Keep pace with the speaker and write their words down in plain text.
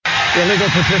illegal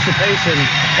participation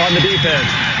on the defense.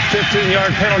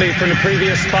 15-yard penalty from the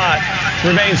previous spot.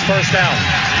 Remains first down.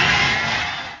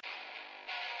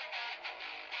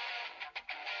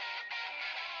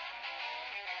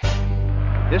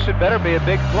 This had better be a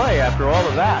big play after all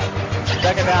of that.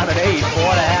 Second down and 8,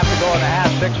 4.5 to go in the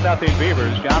half, 6-0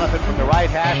 Beavers. Jonathan from the right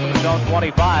hash from the zone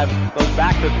 25 goes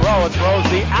back to throw and throws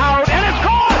the out, and it's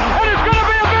caught, and it's going to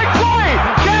be a big play.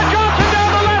 Chad Johnson down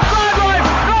the left sideline.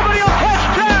 Nobody will catch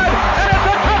Chad, and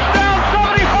it's a touchdown,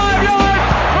 75 yards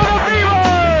for the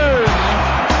Beavers.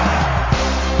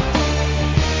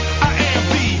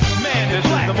 This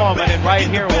is the moment, and right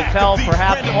here will tell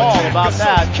perhaps all about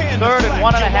that. 3rd and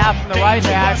 1.5 from the right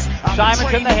hash.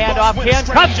 Simonson the handoff. Ken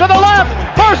cuts to the left.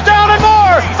 First down and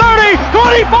more. 30,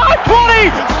 25,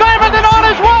 20. Simonson on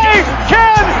his way.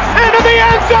 Ken into the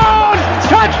end zone.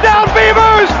 Touchdown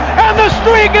Beavers. And the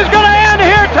streak is going to end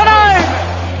here tonight.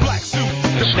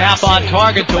 The snap on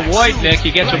target to Wojtnik.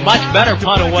 He gets a much better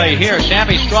punt away here.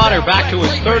 Sammy Stroughter back to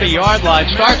his 30-yard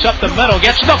line. Starts up the middle.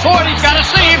 Gets to the 40. He's got a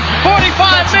seam.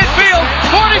 45 midfield.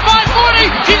 45,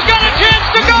 40. He's got a chance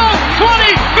to go. 20,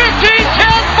 15,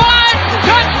 10, 5.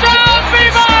 Touchdown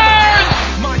Beavers!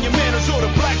 Monumentals or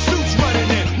the black suits running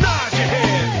in. Nod your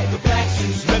head. The black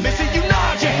suits. Let me see you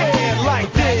nod your head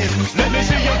like this. Let me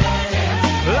see you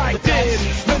like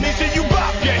this. Let me see you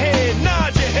bop your head.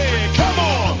 Nod your head. Come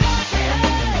on.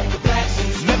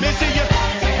 Let me see you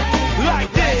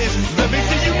like this. Let me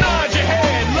see you nod your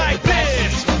head like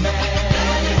this.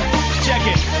 Check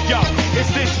it. Yo,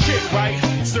 it's this chick, right?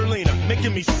 Serlina,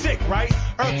 making me sick, right?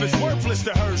 Earth is worthless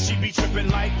to her. She be tripping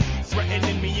like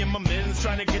threatening me and my men's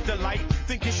trying to get the light.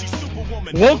 Thinking she's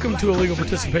Superwoman. Welcome to Illegal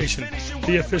Participation,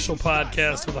 the official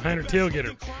podcast of the Heinrich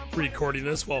Tailgater. Recording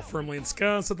this while firmly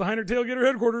ensconced at the Heinrich Tailgater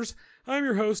headquarters, I'm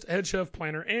your host, head chef,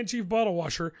 planner, and chief bottle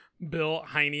washer, Bill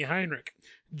Heine Heinrich.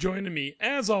 Joining me,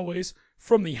 as always,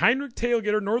 from the Heinrich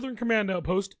Tailgater Northern Command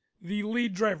Outpost, the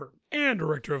lead driver and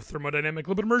director of thermodynamic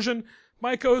lipid immersion,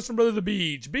 my co-host and brother, the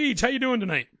Beach. Beach, how you doing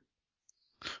tonight?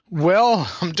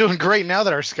 Well, I'm doing great now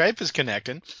that our Skype is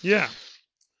connecting. Yeah.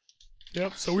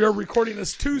 Yep, so we are recording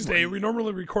this Tuesday. We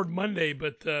normally record Monday,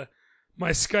 but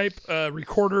my Skype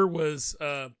recorder was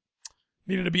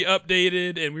needed to be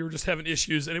updated, and we were just having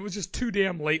issues, and it was just too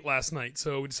damn late last night,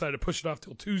 so we decided to push it off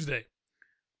till Tuesday.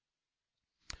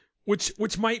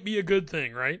 Which might be a good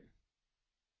thing, right?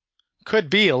 Could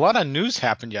be. A lot of news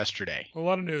happened yesterday. A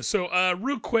lot of news. So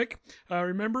real quick,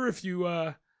 remember if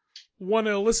you want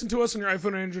to listen to us on your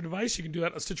iPhone or Android device, you can do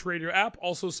that on the Stitcher Radio app.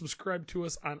 Also subscribe to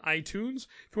us on iTunes.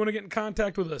 If you want to get in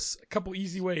contact with us, a couple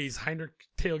easy ways,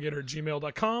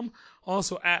 HeinrichTailgater@gmail.com.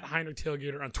 Also at Heinrich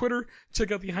Tailgater on Twitter.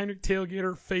 Check out the Heinrich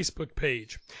Tailgater Facebook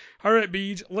page. All right,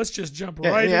 Beej, let's just jump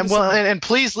right into and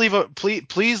please leave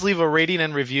a rating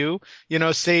and review.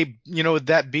 Say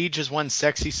that Beej is one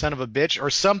sexy son of a bitch or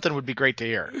something would be great to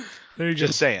hear. There you go.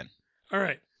 Just saying. All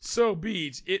right, so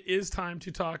Beej, it is time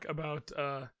to talk about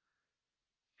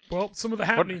some of the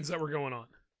happenings that were going on.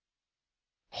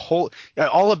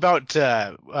 All about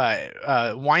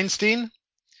Weinstein?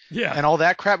 Yeah. And all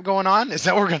that crap going on? Is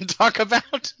that what we're going to talk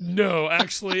about? No,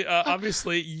 actually,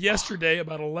 obviously, yesterday,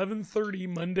 about 11:30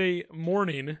 Monday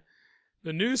morning,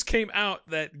 the news came out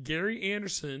that Gary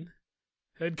Anderson,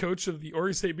 head coach of the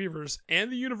Oregon State Beavers,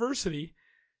 and the university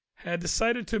had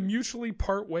decided to mutually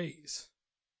part ways.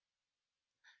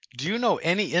 Do you know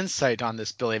any insight on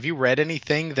this, Billy? Have you read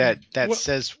anything that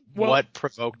says what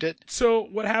provoked it? So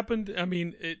what happened,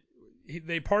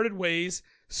 they parted ways.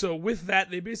 So with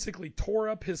that, they basically tore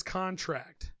up his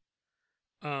contract.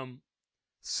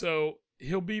 So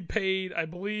he'll be paid, I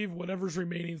believe, whatever's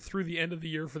remaining through the end of the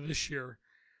year for this year.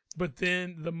 But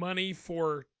then the money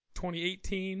for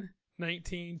 2018,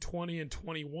 19, 20, and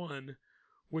 21,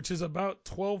 which is about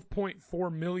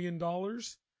 $12.4 million,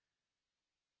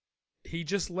 he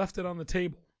just left it on the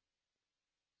table.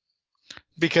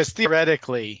 Because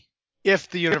theoretically, if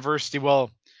the university,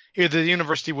 either the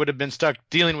university would have been stuck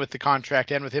dealing with the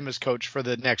contract and with him as coach for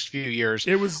the next few years,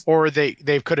 or they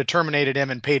could have terminated him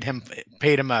and paid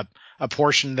him a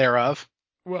portion thereof.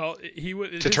 Well, he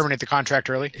would terminate the contract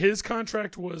early. His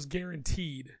contract was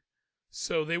guaranteed,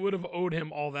 so they would have owed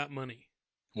him all that money.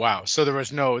 Wow! So there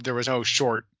was no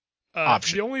short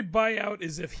option. The only buyout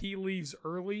is if he leaves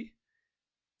early.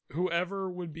 Whoever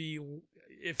would be,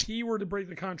 if he were to break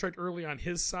the contract early on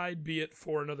his side, be it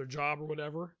for another job or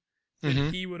whatever,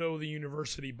 then he would owe the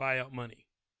university buyout money.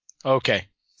 Okay.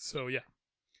 So, yeah.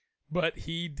 But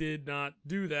he did not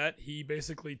do that. He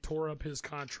basically tore up his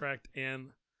contract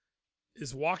and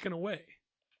is walking away.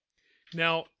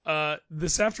 Now,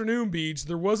 this afternoon, Beach,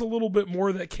 there was a little bit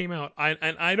more that came out.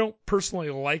 I don't personally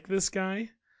like this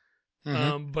guy.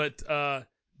 But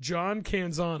John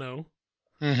Canzano,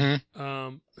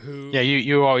 who... Yeah,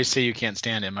 you always say you can't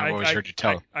stand him. I've always heard you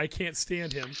tell. I can't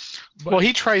stand him. But well,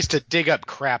 he tries to dig up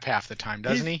crap half the time,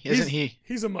 doesn't he? Isn't he?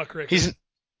 He's a muckraker.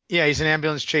 He's an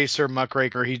ambulance chaser,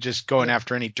 muckraker. He's just going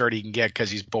after any dirt he can get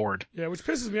because he's bored. Yeah, which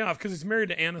pisses me off because he's married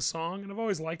to Anna Song, and I've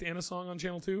always liked Anna Song on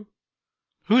Channel 2.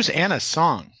 Who's Anna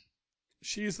Song?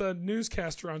 She's a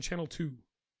newscaster on Channel 2.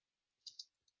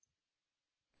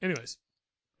 Anyways,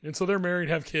 and so they're married,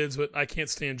 have kids, but I can't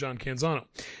stand John Canzano.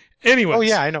 Anyways. Oh,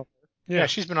 yeah, I know. Yeah,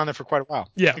 she's been on there for quite a while.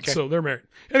 Yeah, okay. So they're married.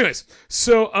 Anyways,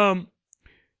 so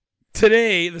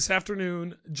today, this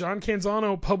afternoon, John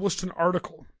Canzano published an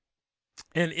article.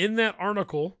 And in that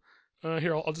article,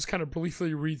 here, I'll just kind of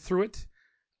briefly read through it.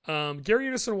 Gary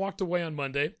Anderson walked away on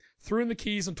Monday, threw in the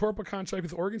keys, and tore up a contract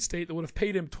with Oregon State that would have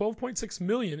paid him $12.6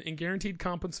 million in guaranteed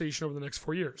compensation over the next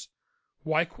 4 years.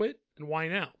 Why quit and why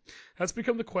now? That's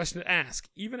become the question to ask,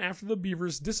 even after the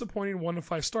Beavers' disappointing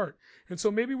 1-5 start. And so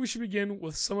maybe we should begin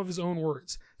with some of his own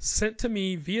words, sent to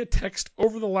me via text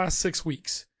over the last 6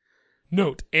 weeks.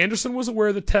 Note, Anderson was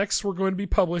aware the texts were going to be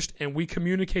published, and we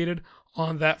communicated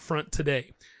on that front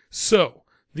today. So,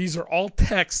 these are all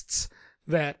texts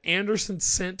that Anderson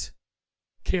sent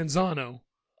Canzano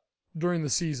during the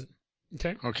season.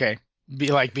 Okay? Okay. Be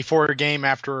like before a game,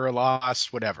 after a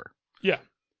loss, whatever. Yeah.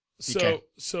 So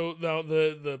now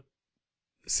the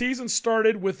season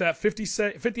started with that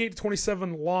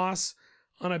 58-27 loss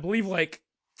on, I believe, like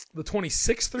the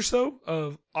 26th or so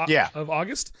of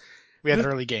August. We had an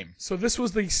early game. So this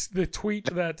was the tweet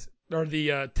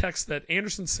the text that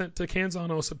Anderson sent to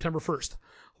Canzano September 1st.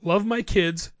 Love my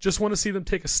kids. Just want to see them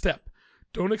take a step.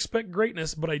 Don't expect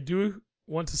greatness, but I do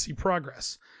want to see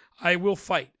progress. I will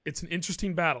fight. It's an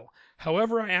interesting battle.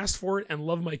 However, I asked for it and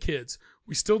love my kids.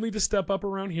 We still need to step up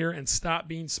around here and stop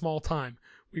being small time.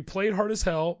 We played hard as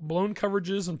hell, blown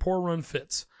coverages and poor run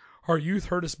fits. Our youth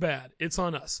hurt us bad. It's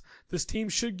on us. This team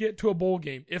should get to a bowl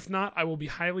game. If not, I will be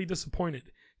highly disappointed.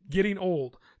 Getting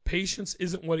old. Patience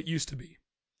isn't what it used to be.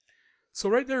 So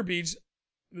right there, Beej,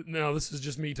 now this is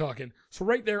just me talking. So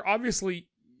right there, obviously,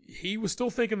 he was still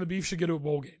thinking the Beef should get to a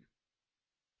bowl game.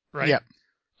 Right? Yeah.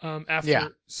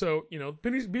 So,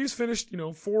 Beavs finished,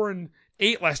 4-8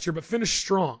 last year, but finished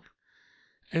strong.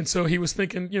 And so he was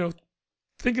thinking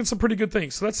some pretty good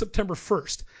things. So that's September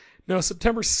 1st. Now,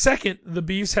 September 2nd, the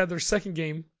Beavs had their second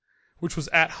game, which was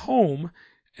at home,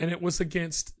 and it was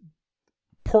against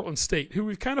Portland State, who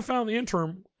we've kind of found in the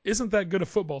interim isn't that good a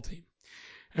football team.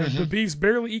 And the Beavs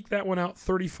barely eked that one out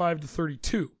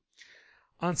 35-32.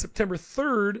 On September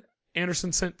 3rd,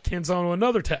 Anderson sent Canzano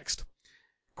another text.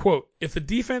 Quote, if the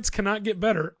defense cannot get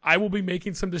better, I will be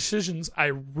making some decisions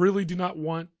I do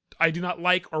not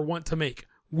like or want to make.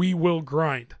 We will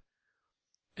grind.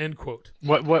 End quote.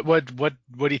 What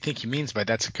do you think he means by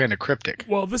that's kind of cryptic?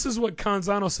 Well, this is what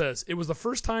Canzano says. It was the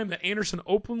first time that Anderson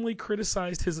openly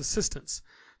criticized his assistants.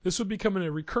 This would become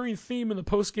a recurring theme in the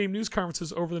post-game news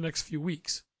conferences over the next few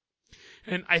weeks.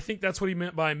 And I think that's what he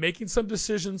meant by making some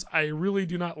decisions I really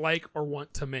do not like or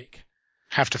want to make.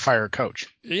 Have to fire a coach.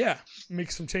 Yeah,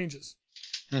 make some changes.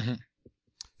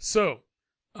 So,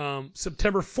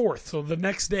 September 4th, so the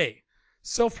next day,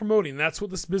 self-promoting, that's what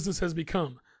this business has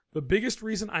become. The biggest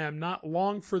reason I am not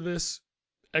long for this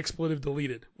expletive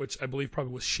deleted, which I believe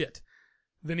probably was shit.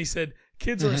 Then he said,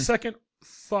 kids are a second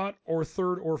thought or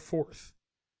third or fourth.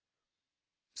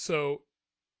 So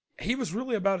he was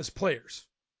really about his players.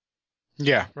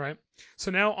 Yeah. Right?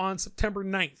 So now on September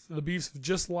 9th, the Beavs have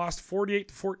just lost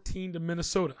 48-14 to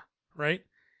Minnesota, right?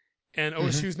 And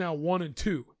OSU's now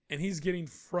 1-2, and he's getting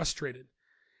frustrated.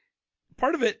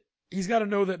 Part of it, he's got to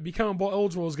know that becoming bowl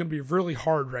eligible is going to be really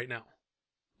hard right now,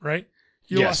 right?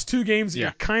 You lost 2 games that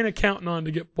you're kind of counting on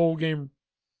to get bowl game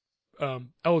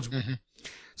eligible.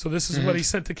 So this is what he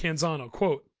sent to Canzano.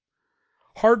 Quote,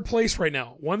 hard place right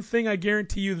now. One thing I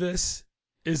guarantee you this.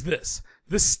 This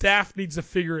staff needs to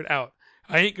figure it out.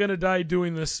 I ain't going to die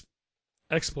doing this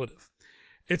expletive.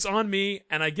 It's on me,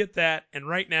 and I get that. And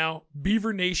right now,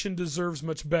 Beaver Nation deserves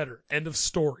much better. End of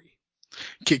story.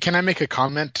 Can I make a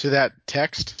comment to that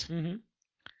text?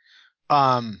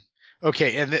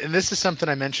 Okay, and this is something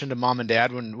I mentioned to Mom and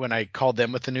Dad when I called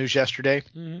them with the news yesterday,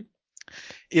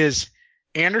 is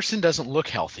Anderson doesn't look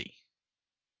healthy.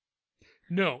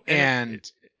 No. And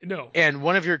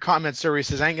one of your comments there, he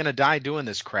says, I ain't going to die doing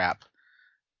this crap.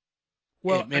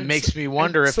 Well, it makes me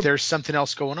wonder if there's something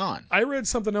else going on. I read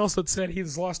something else that said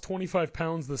he's lost 25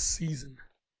 pounds this season.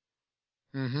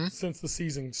 Since the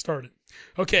season started.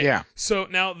 Okay. Yeah. So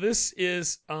now this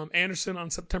is Anderson on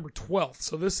September 12th.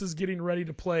 So this is getting ready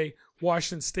to play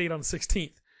Washington State on the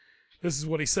 16th. This is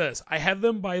what he says. I have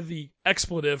them by the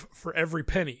expletive for every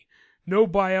penny. No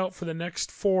buyout for the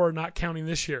next 4, not counting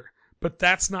this year. But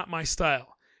that's not my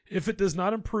style. If it does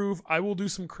not improve, I will do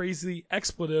some crazy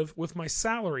expletive with my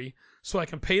salary so I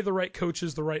can pay the right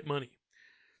coaches the right money.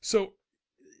 So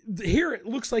here it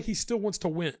looks like he still wants to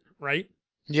win, right?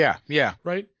 Yeah.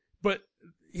 Right? But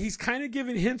he's kind of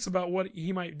giving hints about what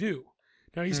he might do.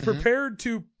 Now he's prepared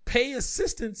to pay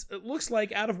assistants, it looks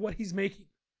like, out of what he's making,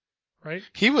 right?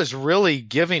 He was really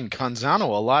giving Canzano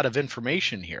a lot of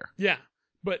information here. Yeah,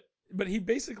 but he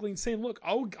basically saying, look,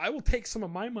 I will take some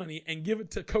of my money and give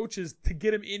it to coaches to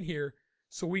get him in here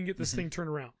so we can get this thing turned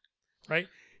around, right?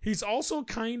 He's also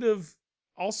kind of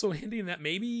hinting that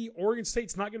maybe Oregon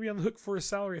State's not going to be on the hook for his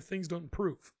salary if things don't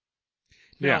improve.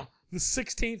 Now, the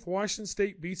 16th, Washington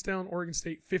State beats down Oregon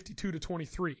State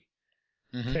 52-23.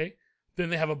 Okay? Then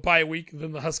they have a bye week,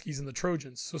 then the Huskies and the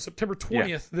Trojans. So September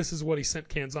 20th, this is what he sent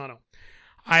Canzano.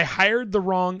 I hired the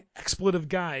wrong expletive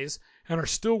guys and are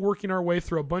still working our way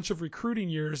through a bunch of recruiting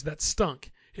years that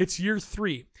stunk. It's year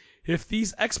 3. If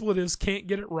these expletives can't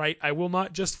get it right, I will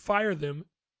not just fire them.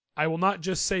 I will not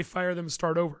just say fire them and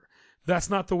start over. That's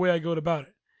not the way I go about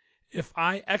it. If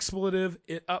I expletive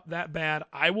it up that bad,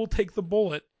 I will take the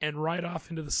bullet and ride off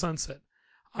into the sunset.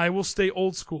 I will stay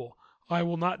old school. I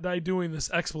will not die doing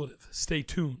this expletive. Stay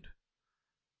tuned.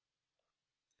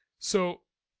 So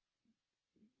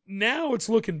now it's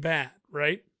looking bad,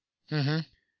 right?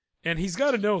 And he's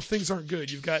got to know things aren't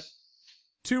good. You've got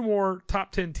 2 more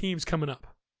top 10 teams coming up.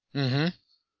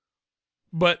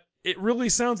 But it really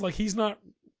sounds like he's not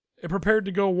prepared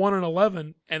to go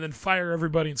 1-11 and then fire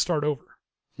everybody and start over.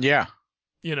 Yeah.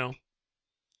 You know.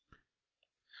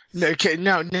 Okay,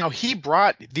 now he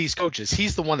brought these coaches.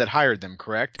 He's the one that hired them,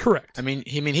 correct? Correct. I mean,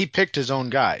 he picked his own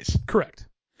guys. Correct.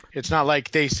 It's not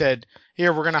like they said,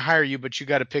 "Here, we're going to hire you, but you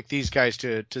got to pick these guys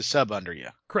to sub under you."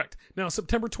 Correct. Now,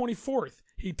 September 24th,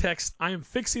 he texts, "I am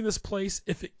fixing this place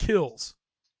if it kills."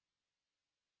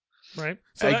 Right?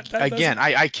 So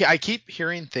I keep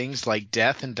hearing things like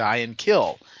death and die and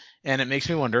kill, and it makes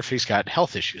me wonder if he's got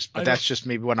health issues. But that's just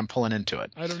maybe what I'm pulling into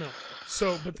it. I don't know.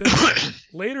 So, but then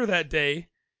later that day,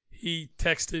 he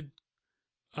texted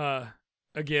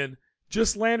again,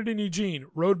 "Just landed in Eugene,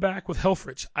 rode back with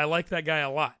Helfrich. I like that guy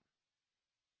a lot."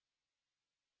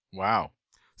 Wow.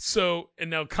 So, and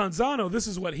now Canzano, this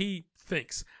is what he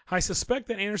thinks. I suspect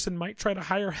that Anderson might try to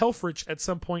hire Helfrich at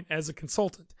some point as a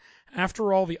consultant.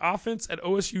 After all, the offense at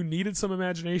OSU needed some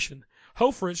imagination.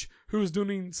 Helfrich, who was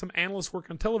doing some analyst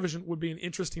work on television, would be an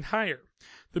interesting hire.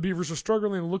 The Beavers were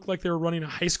struggling and looked like they were running a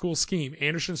high school scheme.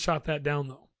 Anderson shot that down,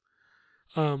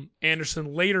 though.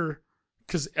 Anderson later,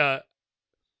 because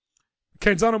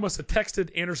Canzano must have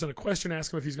texted Anderson a question,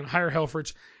 asking him if he's going to hire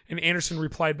Helfrich, and Anderson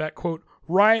replied back, quote,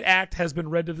 "Riot Act has been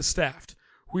read to the staff.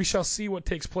 We shall see what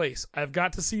takes place. I've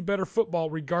got to see better football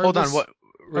regardless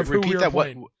of who we are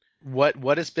playing."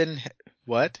 What has been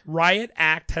what? Riot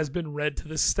Act has been read to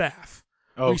the staff.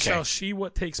 Okay. We shall see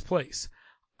what takes place.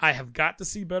 I have got to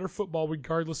see better football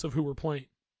regardless of who we're playing.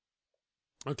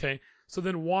 Okay, so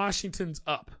then Washington's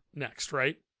up next,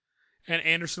 right? And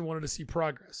Anderson wanted to see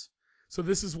progress. So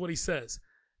this is what he says.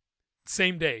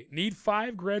 Same day, need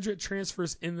 5 graduate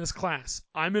transfers in this class.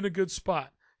 I'm in a good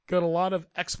spot. Got a lot of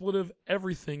expletive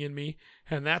everything in me,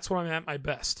 and that's when I'm at my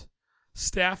best.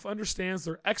 Staff understands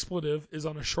their expletive is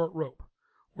on a short rope.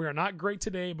 We are not great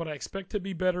today, but I expect to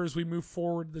be better as we move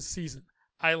forward this season.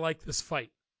 I like this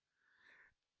fight.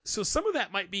 So some of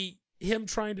that might be him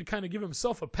trying to kind of give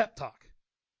himself a pep talk.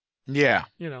 Yeah.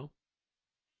 You know?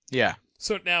 Yeah.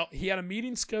 So now he had a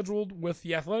meeting scheduled with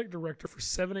the athletic director for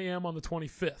 7 a.m. on the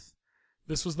 25th.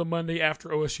 This was the Monday after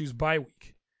OSU's bye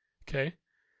week. Okay?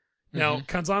 Now,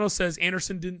 Canzano says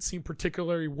Anderson didn't seem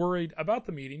particularly worried about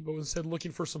the meeting, but was instead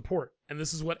looking for support. And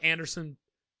this is what Anderson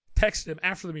texted him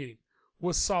after the meeting.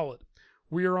 Was solid.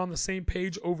 We are on the same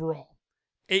page overall.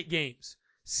 8 games.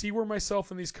 See where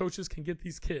myself and these coaches can get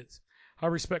these kids. I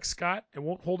respect Scott and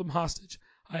won't hold him hostage.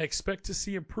 I expect to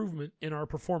see improvement in our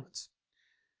performance.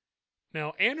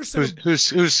 Now, Anderson...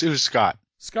 Who's Scott?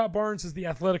 Scott Barnes is the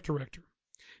athletic director.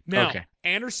 Now,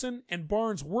 Anderson and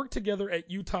Barnes work together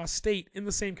at Utah State in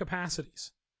the same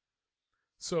capacities.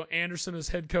 So Anderson is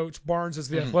head coach, Barnes is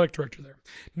the athletic director there.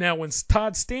 Now, when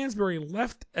Todd Stansbury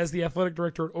left as the athletic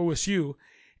director at OSU,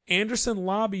 Anderson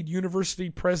lobbied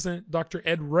University President Dr.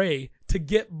 Ed Ray to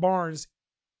get Barnes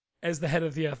as the head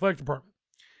of the athletic department.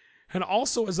 And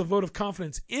also as a vote of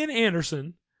confidence in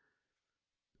Anderson,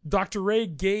 Dr. Ray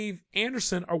gave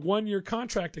Anderson a 1-year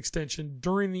contract extension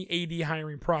during the AD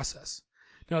hiring process.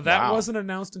 Now, that wasn't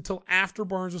announced until after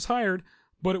Barnes was hired,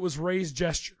 but it was Ray's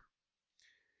gesture.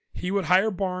 He would hire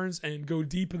Barnes and go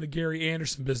deep in the Gary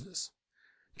Anderson business.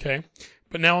 Okay?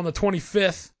 But now on the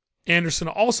 25th, Anderson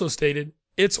also stated,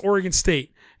 "It's Oregon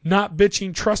State. Not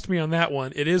bitching, trust me on that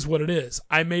one. It is what it is.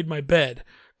 I made my bed.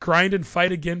 Grind and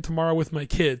fight again tomorrow with my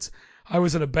kids. I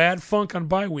was in a bad funk on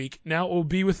bye week. Now it will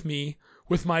be with me,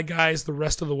 with my guys the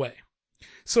rest of the way."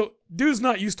 So, dude's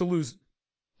not used to losing.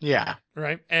 Yeah.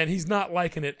 Right? And he's not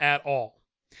liking it at all.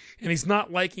 And he's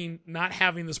not liking not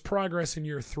having this progress in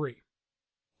year 3.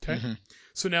 Okay? Mm-hmm.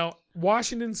 So now,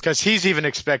 Washington's... Because he's even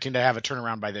expecting to have a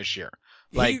turnaround by this year.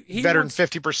 Like, he better wants, than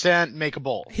 50%, make a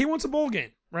bowl. He wants a bowl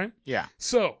game, right? Yeah.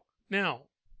 So, now,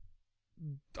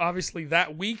 obviously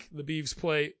that week, the Beavs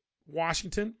play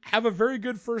Washington. Have a very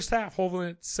good first half, holding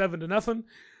it 7-0.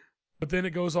 But then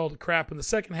it goes all to crap in the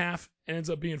second half and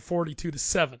ends up being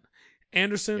 42-7.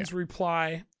 Anderson's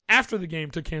reply after the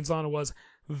game to Canzano was,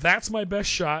 "That's my best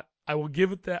shot. I will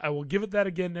give it that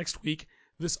again next week.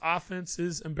 This offense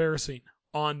is embarrassing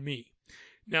on me."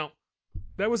 Now,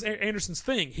 that was Anderson's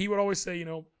thing. He would always say,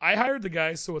 I hired the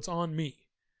guys, so it's on me.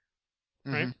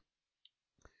 Right? Mm-hmm.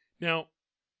 Now,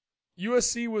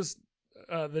 USC was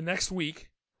the next week,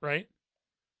 right?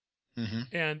 Mm-hmm.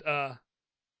 And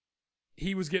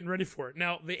he was getting ready for it.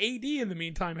 Now, the AD in the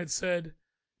meantime had said,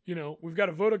 we've got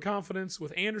a vote of confidence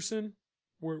with Anderson.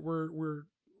 We're going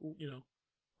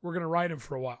to ride him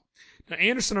for a while. Now,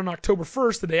 Anderson on October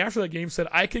 1st, the day after that game, said,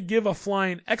 "I could give a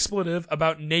flying expletive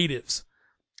about natives."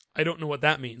 I don't know what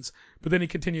that means. But then he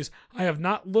continues, "I have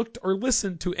not looked or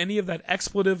listened to any of that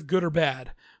expletive, good or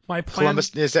bad. My plan..."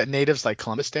 Columbus, is that natives like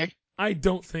Columbus Day? I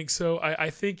don't think so.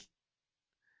 I think...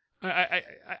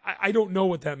 I don't know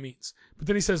what that means. But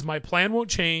then he says, "My plan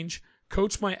won't change.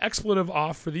 Coach my expletive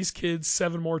off for these kids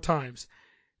 7 more times.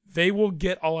 They will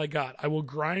get all I got. I will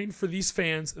grind for these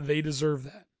fans. They deserve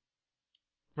that."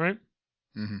 Right?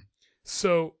 Mm-hmm.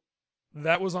 So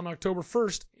that was on October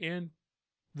 1st, and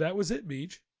that was it,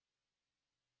 Beach.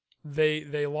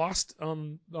 They lost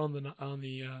on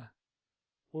the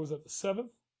what was that, the 7th?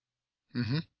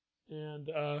 Mm-hmm.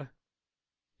 And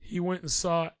he went and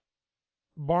saw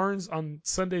Barnes on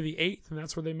Sunday the 8th, and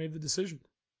that's where they made the decision.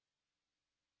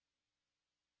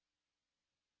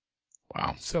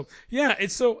 Wow. So, yeah,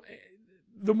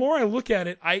 the more I look at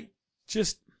it,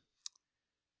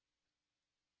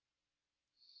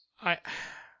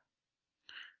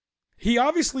 he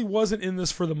obviously wasn't in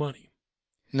this for the money.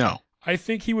 No. I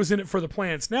think he was in it for the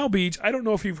plans. Now, Beach, I don't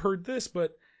know if you've heard this,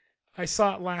 but I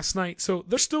saw it last night. So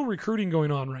there's still recruiting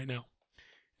going on right now.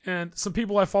 And some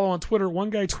people I follow on Twitter, one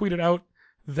guy tweeted out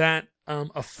that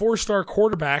a 4-star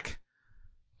quarterback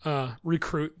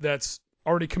recruit that's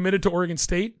already committed to Oregon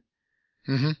State,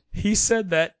 Mm-hmm. he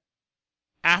said that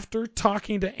after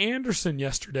talking to Anderson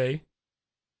yesterday,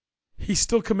 he's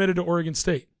still committed to Oregon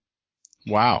State.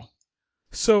 Wow.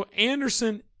 So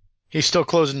Anderson... He's still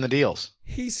closing the deals.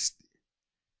 He's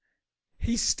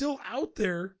still out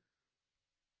there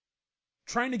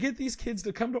trying to get these kids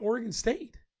to come to Oregon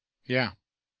State. Yeah.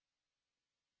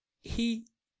 He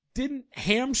didn't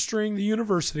hamstring the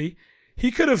university.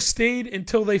 He could have stayed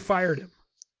until they fired him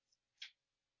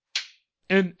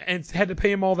and had to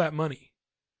pay him all that money.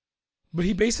 But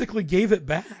he basically gave it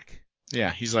back. Yeah,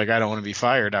 he's like, "I don't want to be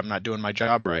fired. I'm not doing my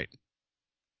job right.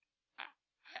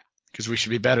 Because we should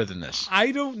be better than this."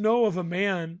 I don't know of a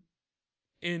man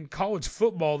in college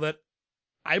football that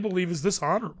I believe is this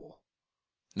honorable.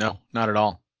 No, not at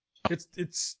all.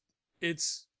 It's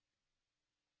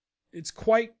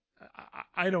quite,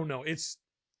 I don't know. It's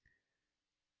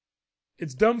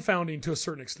dumbfounding to a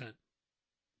certain extent.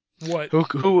 What?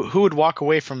 Who would walk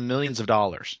away from millions of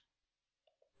dollars?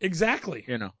 Exactly.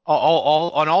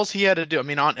 All he had to do. I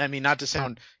mean, not to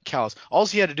sound callous. All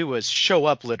he had to do was show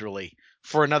up literally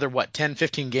for another 10,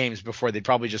 15 games before they'd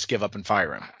probably just give up and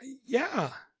fire him.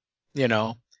 Yeah.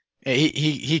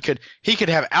 He could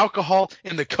have alcohol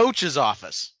in the coach's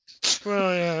office.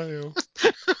 Well, yeah.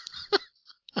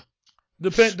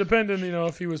 Depending,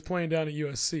 if he was playing down at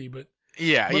USC, but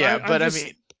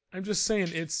I'm just saying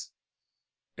it's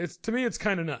to me it's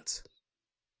kind of nuts.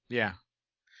 Yeah.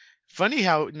 Funny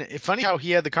how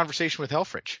he had the conversation with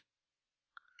Helfrich.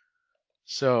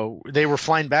 So they were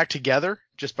flying back together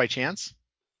just by chance?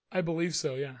 I believe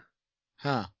so, yeah.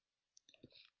 Huh.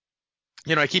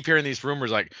 I keep hearing these rumors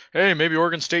like, "Hey, maybe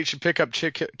Oregon State should pick up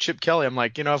Chip Kelly." I'm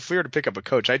like, if we were to pick up a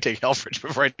coach, I'd take Helfrich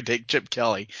before I'd take Chip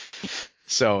Kelly.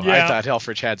 So yeah. I thought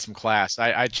Helfrich had some class.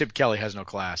 Chip Kelly has no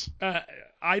class.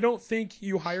 I don't think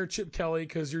you hire Chip Kelly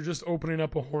because you're just opening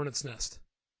up a hornet's nest.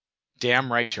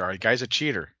 Damn right, Charlie. Guy's a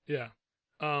cheater. Yeah.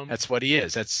 That's what he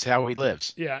is. That's how he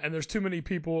lives. Yeah, and there's too many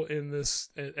people in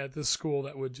at this school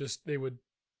that would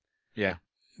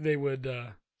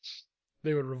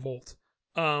revolt.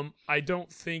 I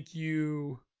don't think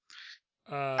you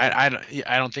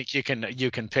I don't think you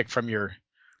can pick from your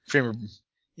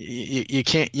you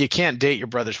can't date your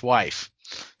brother's wife.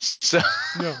 So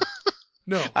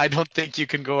no. I don't think you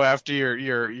can go after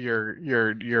your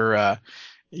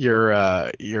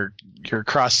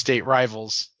cross-state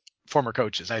rivals, former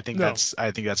coaches. I think that's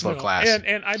low class.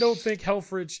 And I don't think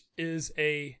Helfrich is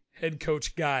a head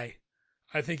coach guy.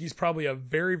 I think he's probably a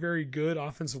very, very good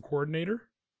offensive coordinator.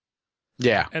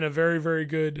 Yeah. And a very, very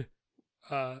good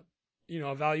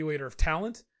evaluator of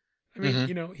talent. I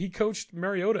mean, he coached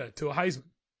Mariota to a Heisman.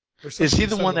 Is he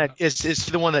the one that is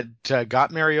he the one that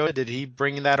got Mariota? Did he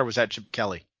bring that, or was that Chip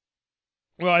Kelly?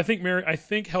 Well, I think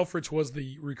Helfrich was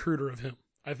the recruiter of him.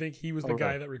 I think he was the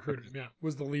guy that recruited him. Yeah,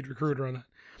 was the lead recruiter on that.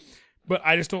 But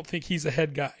I just don't think he's a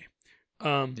head guy.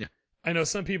 I know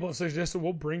some people have suggested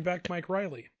we'll bring back Mike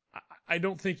Riley. I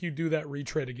don't think you do that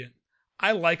retread again.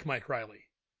 I like Mike Riley,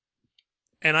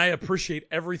 and I appreciate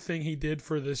everything he did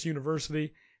for this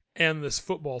university and this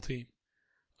football team,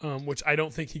 which I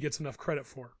don't think he gets enough credit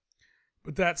for.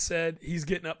 But that said, he's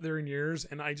getting up there in years,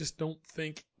 and I just don't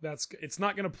think it's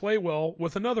not going to play well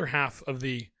with another half of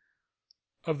the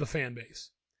fan base.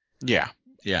 Yeah.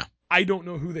 I don't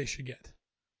know who they should get.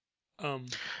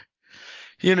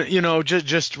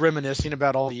 Just reminiscing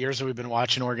about all the years that we've been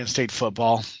watching Oregon State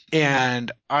football,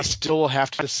 and I still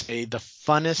have to say the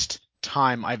funnest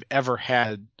time I've ever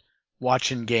had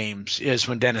watching games is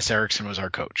when Dennis Erickson was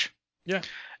our coach. Yeah.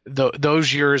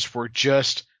 Those years were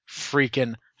just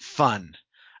freaking fun.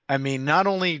 I mean, not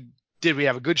only did we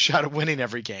have a good shot of winning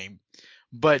every game,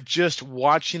 but just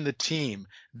watching the team,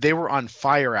 they were on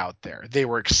fire out there. They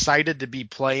were excited to be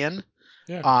playing.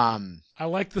 Yeah. I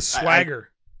like the swagger.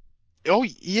 Oh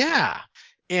yeah.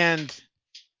 And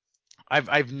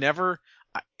I've never,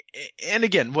 and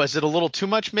again, was it a little too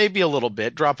much? Maybe a little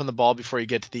bit, dropping the ball before you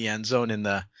get to the end zone in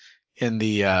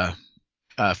the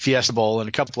Fiesta Bowl and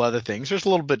a couple other things. There's a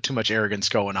little bit too much arrogance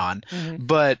going on,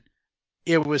 but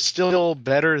it was still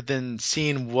better than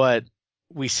seeing what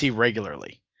we see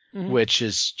regularly, which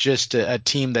is just a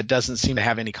team that doesn't seem to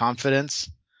have any confidence.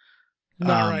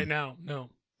 Not right now, no.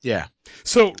 Yeah.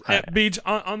 So, Beej,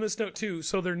 on this note too,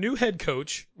 so their new head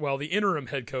coach, the interim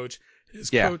head coach, is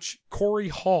Coach Corey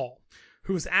Hall,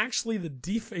 who was actually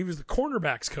he was the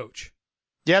cornerbacks coach.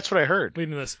 Yeah, that's what I heard.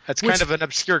 Leading this. That's kind of an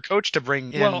obscure coach to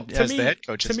bring in the head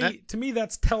coach, isn't it? To me,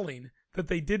 that's telling that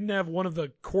they didn't have one of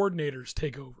the coordinators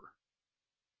take over.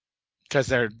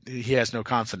 Because he has no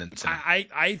confidence in him.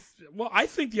 I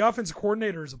think the offensive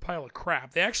coordinator is a pile of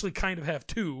crap. They actually kind of have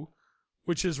two,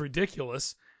 which is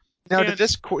ridiculous. Now, did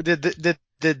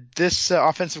this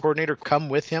offensive coordinator come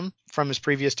with him from his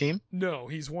previous team? No,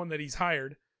 he's one that he's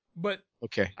hired. But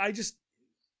okay, I just,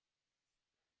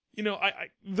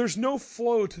 there's no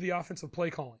flow to the offensive play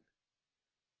calling.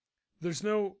 There's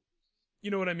no, you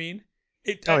know what I mean?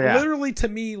 It literally to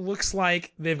me looks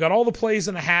like they've got all the plays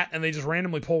in a hat and they just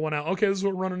randomly pull one out. Okay, this is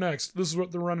what we're running next. This is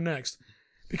what they're running next.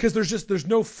 Because there's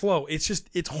no flow. It's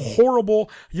horrible.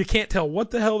 You can't tell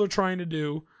what the hell they're trying to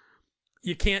do.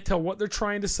 You can't tell what they're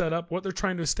trying to set up, what they're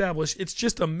trying to establish. It's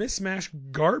just a mismatch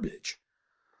garbage.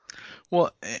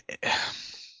 Well,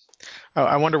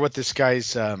 I wonder what this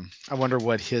guy's I wonder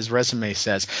what his resume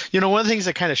says. One of the things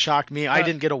that kind of shocked me, I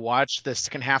didn't get to watch the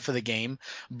second half of the game,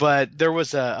 but there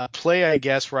was a play, I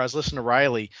guess, where I was listening to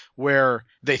Riley where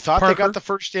they thought they got the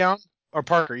first down, or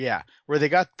Parker, yeah, where they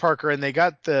got Parker and they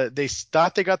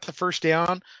thought they got the first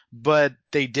down, but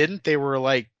they didn't.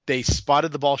 They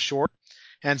spotted the ball short,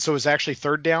 and so it was actually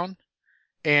third down,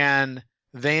 and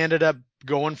they ended up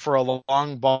going for a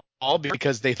long ball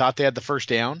because they thought they had the first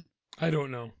down. I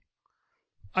don't know.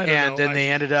 Then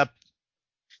they ended up,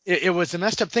 it was a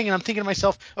messed up thing. And I'm thinking to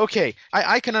myself, okay,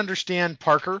 I can understand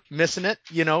Parker missing it.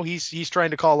 He's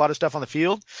trying to call a lot of stuff on the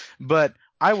field, but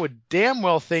I would damn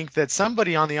well think that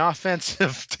somebody on the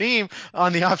offensive team,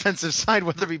 on the offensive side,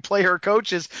 whether it be player or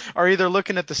coaches, are either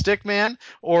looking at the stick man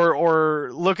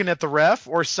or looking at the ref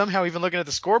or somehow even looking at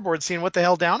the scoreboard, seeing what the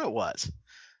hell down it was.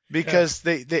 Because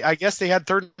they I guess they had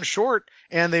third and short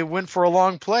and they went for a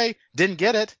long play, didn't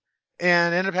get it,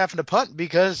 and ended up having to punt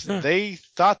because they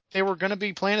thought they were going to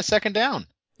be playing a second down.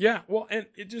 Yeah, well, and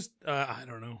it just, I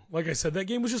don't know. Like I said, that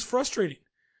game was just frustrating.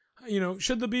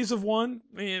 Should the Bees have won?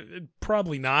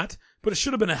 Probably not, but it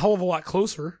should have been a hell of a lot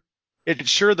closer.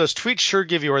 Those tweets sure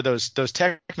give you, or those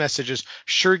text messages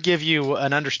sure give you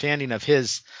an understanding of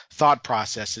his thought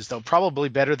processes, though probably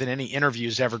better than any interview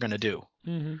is ever going to do.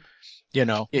 Mm-hmm.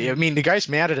 I mean, the guy's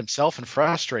mad at himself and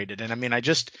frustrated. And I mean, I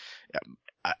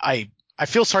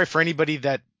feel sorry for anybody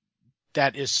that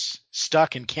is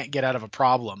stuck and can't get out of a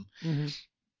problem,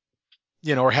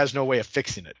 or has no way of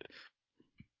fixing it.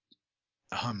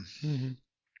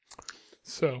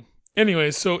 So,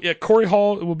 anyways, Corey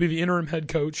Hall will be the interim head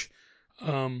coach.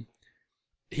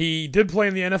 He did play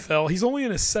in the NFL. He's only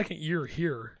in his second year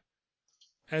here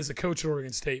as a coach at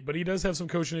Oregon State, but he does have some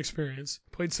coaching experience.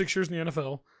 Played 6 years in the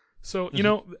NFL. So,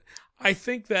 I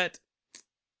think that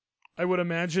I would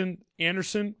imagine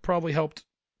Anderson probably helped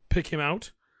pick him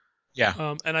out.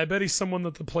 Yeah. And I bet he's someone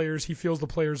that he feels the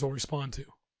players will respond to.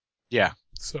 Yeah.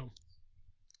 So,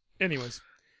 anyways.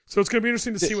 So it's going to be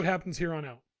interesting to see what happens here on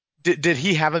out. Did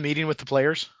he have a meeting with the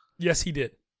players? Yes, he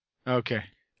did. Okay.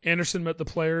 Anderson met the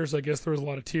players. I guess there was a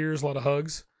lot of tears, a lot of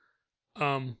hugs.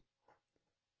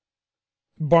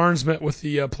 Barnes met with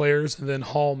the players, and then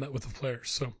Hall met with the players.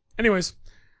 So, anyways,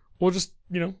 we'll just,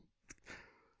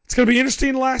 it's going to be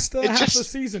interesting last half of the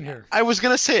season here. I was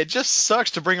going to say, it just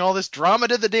sucks to bring all this drama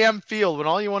to the damn field when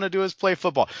all you want to do is play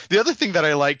football. The other thing that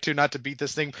I like, too, not to beat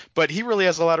this thing, but he really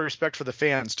has a lot of respect for the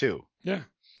fans, too. Yeah.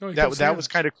 No, that was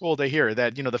kind of cool to hear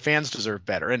that, the fans deserve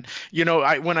better. And,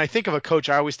 when I think of a coach,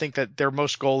 I always think that their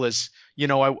most goal is,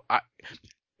 I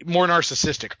more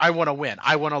narcissistic. I want to win.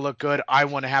 I want to look good. I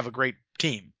want to have a great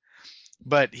team.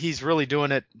 But he's really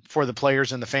doing it for the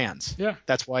players and the fans. Yeah.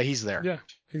 That's why he's there. Yeah,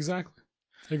 exactly.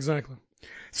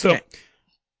 So,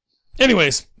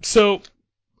 anyways,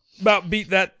 about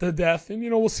beat that to death. And,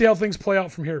 we'll see how things play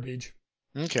out from here, Beej.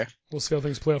 Okay. We'll see how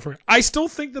things play out from here. I still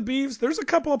think the Beavs, there's a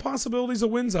couple of possibilities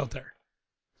of wins out there.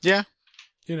 Yeah.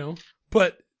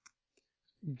 But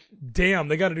damn,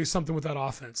 they got to do something with that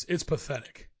offense. It's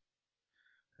pathetic.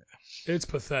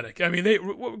 I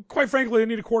mean, quite frankly, they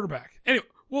need a quarterback. Anyway,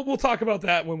 we'll talk about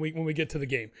that when we get to the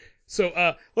game.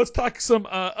 So let's talk some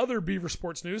other Beaver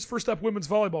sports news. First up, women's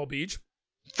volleyball, Beach.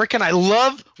 Freaking, I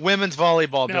love women's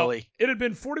volleyball, now, Billy. It had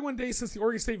been 41 days since the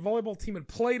Oregon State volleyball team had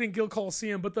played in Gill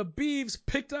Coliseum, but the Beavs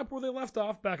picked up where they left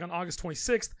off back on August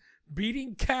 26th,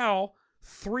 beating Cal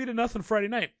 3-0 Friday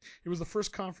night. It was the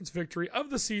first conference victory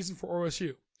of the season for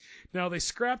OSU. Now, they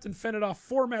scrapped and fended off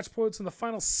 4 match points in the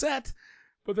final set,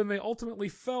 but then they ultimately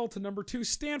fell to number 2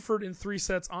 Stanford in 3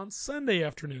 sets on Sunday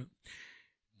afternoon.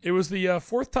 It was the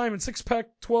 4th time in 6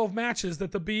 Pac-12 matches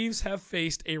that the Beavs have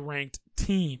faced a ranked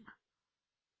team,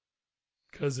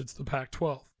 because it's the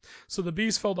Pac-12. So the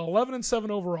Beavs fell to 11-7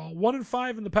 overall,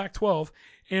 1-5 in the Pac-12,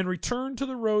 and returned to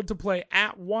the road to play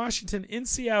at Washington in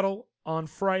Seattle on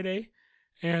Friday,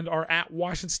 and are at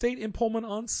Washington State in Pullman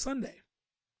on Sunday.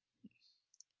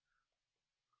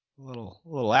 A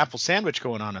little apple sandwich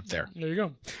going on up there. There you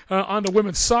go. On to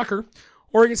women's soccer.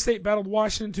 Oregon State battled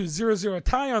Washington to 0-0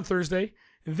 tie on Thursday.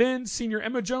 Then senior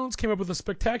Emma Jones came up with a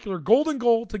spectacular golden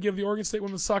goal to give the Oregon State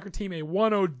women's soccer team a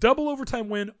 1-0 double overtime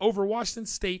win over Washington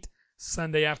State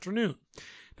Sunday afternoon.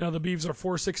 Now the Beavs are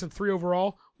 4-6-3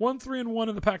 overall, 1-3-1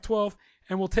 in the Pac-12,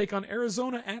 and will take on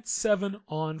Arizona at 7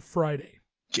 on Friday.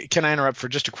 Can I interrupt for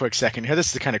just a quick second here? This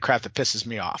is the kind of crap that pisses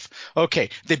me off.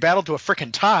 Okay, they battled to a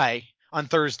frickin' tie on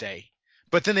Thursday,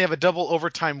 but then they have a double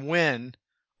overtime win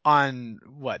on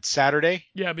Saturday?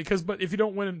 Yeah, but if you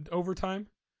don't win in overtime,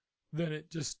 then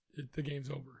the game's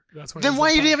over. That's when. Then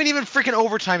why are you having even freaking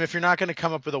overtime if you're not going to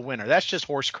come up with a winner? That's just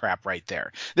horse crap right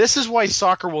there. This is why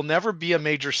soccer will never be a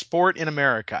major sport in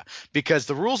America, because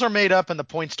the rules are made up and the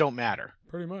points don't matter.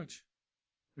 Pretty much.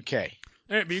 Okay.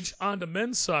 All right, Beach. On to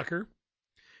men's soccer.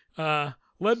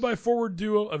 Led by forward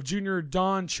duo of junior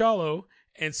Don Chalo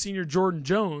and senior Jordan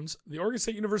Jones, the Oregon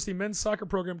State University men's soccer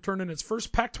program turned in its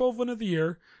first Pac-12 win of the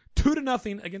year,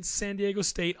 2-0 against San Diego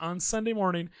State on Sunday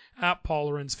morning at Paul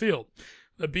Lorenz Field.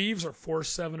 The Beavs are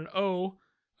 4-7-0,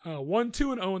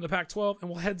 1-2-0 in the Pac-12, and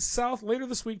will head south later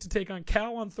this week to take on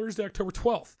Cal on Thursday, October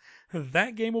 12th.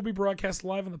 That game will be broadcast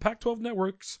live on the Pac-12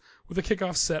 networks with a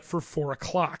kickoff set for 4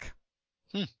 o'clock.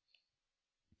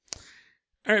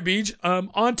 All right, Beej.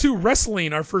 On to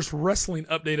wrestling, our first wrestling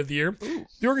update of the year. Ooh.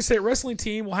 The Oregon State wrestling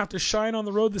team will have to shine on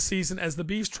the road this season as the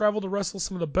Beavs travel to wrestle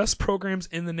some of the best programs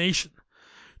in the nation.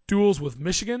 Duels with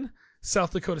Michigan,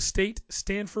 South Dakota State,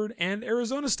 Stanford, and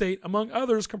Arizona State, among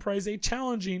others, comprise a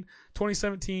challenging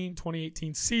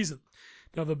 2017-2018 season.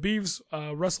 Now, the Beavs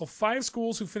wrestle 5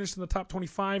 schools who finished in the top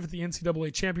 25 at the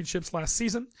NCAA championships last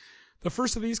season. The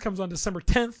first of these comes on December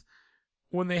 10th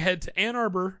when they head to Ann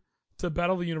Arbor to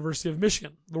battle the University of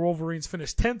Michigan. The Wolverines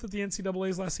finished 10th at the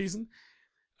NCAAs last season.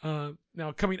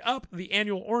 Now, coming up, the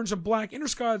annual Orange and Black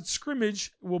Intersquad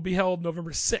scrimmage will be held November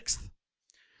 6th.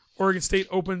 Oregon State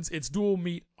opens its dual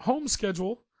meet home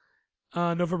schedule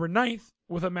November 9th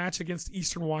with a match against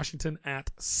Eastern Washington at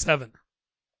 7.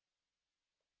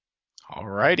 All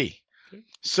righty. Okay.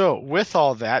 So with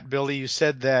all that, Billy, you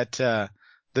said that the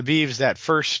Beavs, that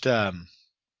first,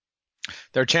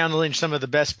 they're channeling some of the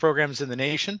best programs in the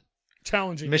nation.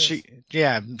 Challenging.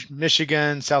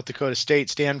 Michigan, South Dakota State,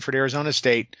 Stanford, Arizona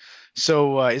State.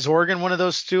 So is Oregon one of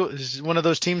those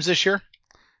teams this year?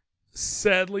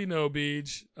 Sadly, no,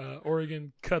 Beej.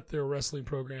 Oregon cut their wrestling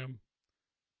program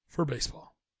for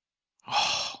baseball.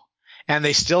 Oh, and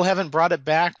they still haven't brought it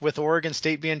back with Oregon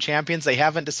State being champions. They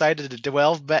haven't decided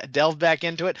to delve back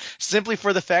into it simply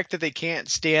for the fact that they can't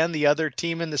stand the other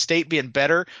team in the state being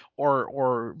better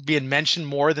or being mentioned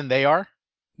more than they are.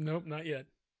 Nope, not yet.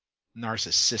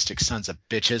 Narcissistic sons of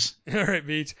bitches. All right,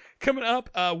 Beej. Coming up,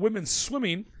 women's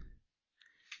swimming.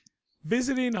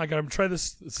 Visiting the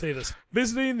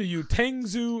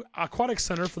Utangzhou Aquatic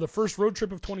Center for the first road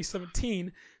trip of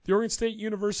 2017, the Oregon State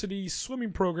University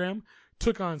swimming program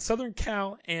took on Southern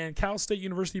Cal and Cal State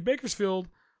University Bakersfield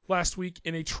last week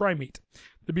in a tri-meet.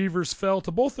 The Beavers fell to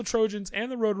both the Trojans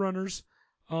and the Roadrunners,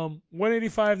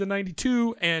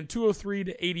 185-92 and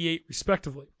 203-88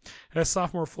 respectively, as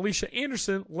sophomore Felicia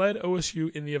Anderson led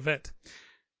OSU in the event.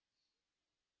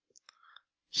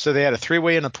 So they had a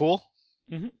three-way in the pool?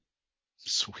 Mm-hmm.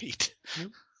 Sweet.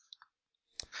 Yep.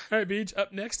 All right, Beej.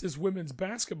 Up next is women's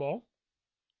basketball.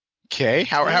 Okay.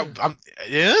 It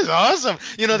is awesome.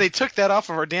 You know, they took that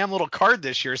off of our damn little card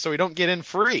this year, so we don't get in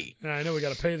free. Yeah, I know we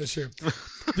got to pay this year.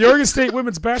 The Oregon State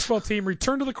women's basketball team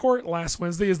returned to the court last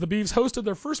Wednesday as the Beavs hosted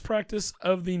their first practice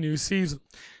of the new season.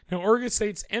 Now, Oregon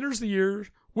State enters the year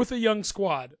with a young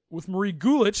squad, with Marie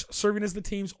Gulich serving as the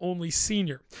team's only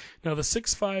senior. Now, the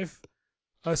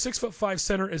 6'5"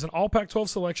 center is an all Pac-12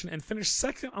 selection and finished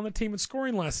second on the team in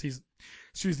scoring last season.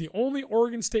 She was the only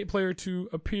Oregon State player to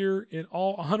appear in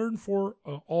all 104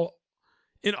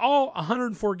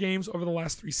 games over the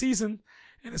last 3 seasons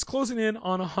and is closing in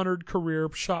on 100 career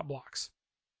shot blocks.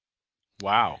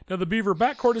 Wow. Now, the Beaver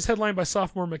backcourt is headlined by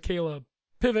sophomore Michaela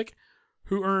Pivick,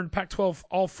 who earned Pac-12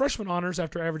 all-freshman honors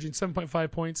after averaging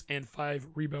 7.5 points and 5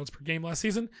 rebounds per game last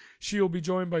season. She will be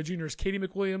joined by juniors Katie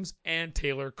McWilliams and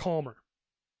Taylor Calmer.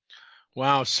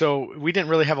 Wow, so we didn't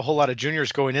really have a whole lot of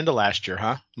juniors going into last year,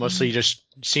 huh? Mostly just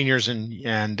seniors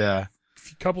and a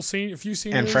few seniors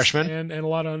and freshmen and a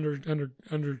lot of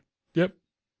under. Yep.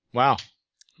 Wow.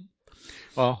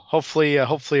 Well, hopefully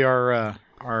our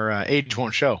age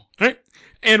won't show. All right.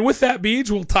 And with that,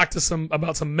 Beej, we'll talk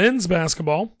about some men's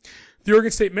basketball. The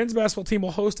Oregon State men's basketball team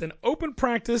will host an open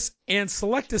practice and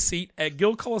select a seat at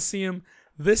Gill Coliseum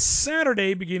this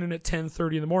Saturday beginning at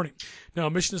 10:30 in the morning. Now,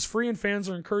 admission is free and fans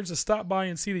are encouraged to stop by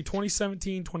and see the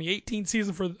 2017-2018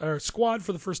 season squad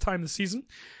for the first time this season.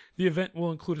 The event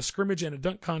will include a scrimmage and a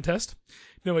dunk contest.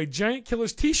 Now, a Giant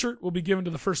Killers t-shirt will be given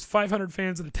to the first 500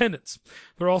 fans in attendance.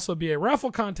 There will also be a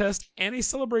raffle contest and a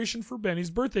celebration for Benny's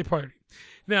birthday party.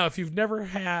 Now, if you've never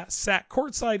sat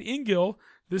courtside in Gill,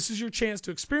 this is your chance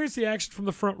to experience the action from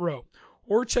the front row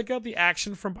or check out the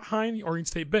action from behind the Oregon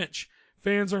State bench.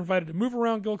 Fans are invited to move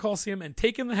around Gill Coliseum and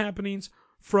take in the happenings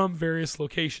from various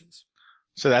locations.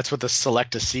 So that's what the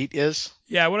select a seat is?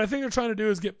 Yeah, what I think they're trying to do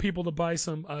is get people to buy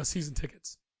some season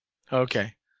tickets.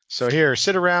 Okay. So here,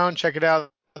 sit around, check it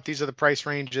out. These are the price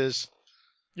ranges.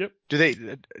 Yep. Do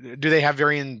they have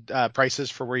varying prices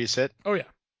for where you sit? Oh, yeah.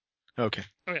 Okay.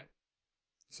 Oh, yeah.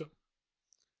 So,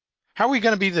 how are we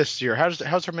going to be this year? How's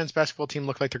our men's basketball team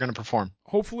look like they're going to perform?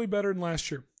 Hopefully better than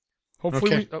last year.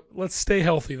 Hopefully, let's stay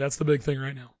healthy. That's the big thing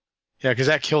right now. Yeah, because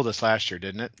that killed us last year,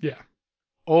 didn't it? Yeah.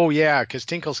 Oh, yeah, because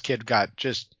Tinkle's kid got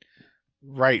just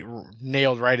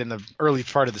nailed right in the early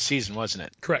part of the season, wasn't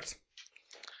it? Correct.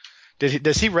 Does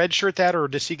he redshirt that, or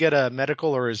does he get a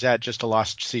medical, or is that just a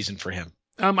lost season for him?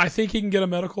 I think he can get a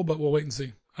medical, but we'll wait and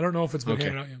see. I don't know if it's been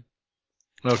handed out yet.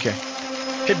 Okay.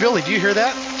 Hey, Billy, do you hear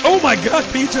that? Oh, my God,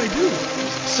 Beach, I do.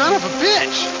 Son of a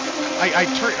bitch!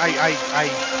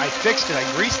 I fixed it. I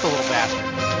greased the little bastard.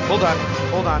 Hold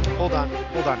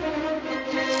on.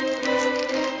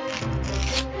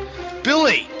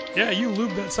 Billy! Yeah, you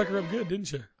lubed that sucker up good,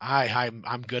 didn't you?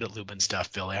 I'm good at lubing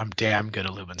stuff, Billy. I'm damn good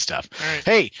at lubing stuff. All right.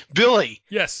 Hey, Billy.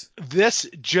 Yes. This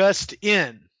just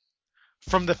in.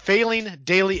 From the failing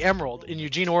Daily Emerald in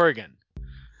Eugene, Oregon.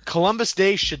 Columbus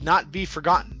Day should not be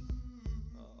forgotten.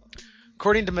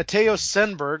 According to Mateo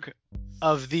Senberg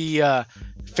of the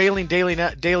failing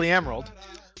Daily Emerald,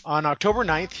 on October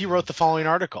 9th, he wrote the following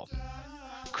article.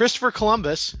 Christopher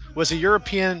Columbus was a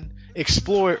European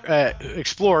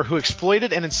explorer who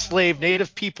exploited and enslaved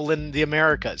native people in the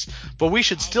Americas, but we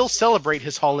should still celebrate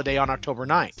his holiday on October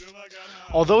 9th.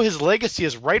 Although his legacy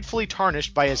is rightfully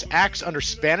tarnished by his acts under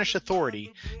Spanish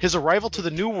authority, his arrival to the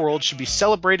New World should be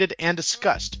celebrated and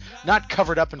discussed, not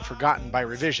covered up and forgotten by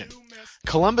revision.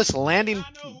 Columbus' landing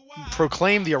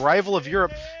proclaimed the arrival of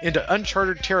Europe into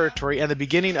uncharted territory and the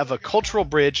beginning of a cultural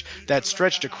bridge that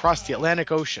stretched across the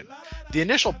Atlantic Ocean. The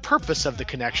initial purpose of the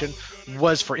connection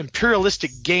was for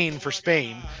imperialistic gain for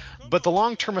Spain, but the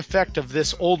long-term effect of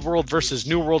this old world versus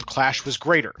new world clash was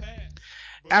greater.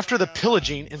 After the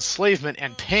pillaging, enslavement,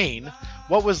 and pain,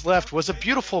 what was left was a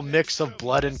beautiful mix of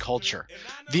blood and culture.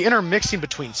 The intermixing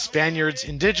between Spaniards,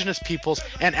 indigenous peoples,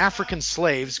 and African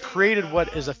slaves created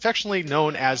what is affectionately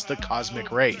known as the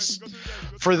cosmic race.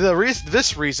 For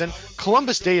this reason,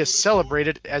 Columbus Day is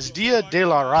celebrated as Dia de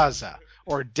la Raza,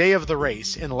 or Day of the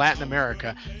Race, in Latin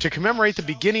America to commemorate the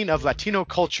beginning of Latino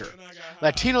culture.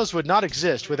 Latinos would not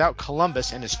exist without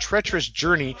Columbus and his treacherous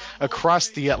journey across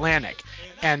the Atlantic,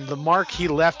 and the mark he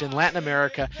left in Latin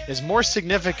America is more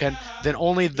significant than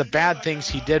only the bad things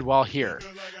he did while here.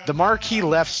 The mark he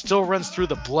left still runs through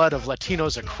the blood of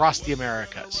Latinos across the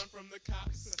Americas.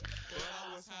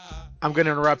 I'm going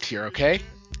to interrupt here, okay?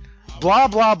 Blah,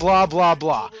 blah, blah, blah,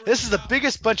 blah. This is the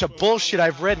biggest bunch of bullshit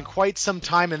I've read in quite some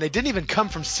time, and they didn't even come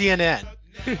from CNN.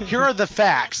 Here are the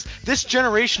facts. This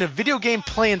generation of video game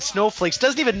playing snowflakes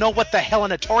doesn't even know what the hell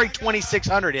an Atari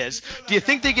 2600 is. Do you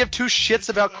think they give two shits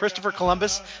about Christopher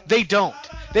Columbus? They don't.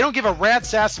 They don't give a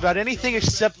rat's ass about anything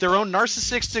except their own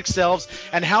narcissistic selves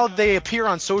and how they appear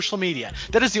on social media.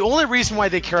 That is the only reason why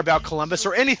they care about Columbus,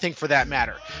 or anything for that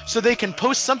matter. So they can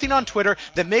post something on Twitter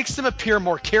that makes them appear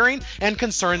more caring and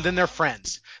concerned than their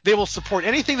friends. They will support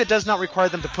anything that does not require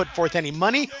them to put forth any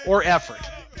money or effort.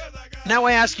 Now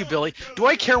I ask you, Billy, do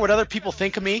I care what other people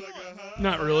think of me?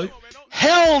 Not really.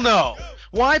 Hell no!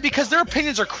 Why? Because their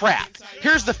opinions are crap.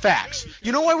 Here's the facts.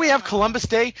 You know why we have Columbus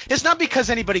Day? It's not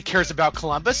because anybody cares about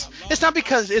Columbus.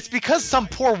 It's because some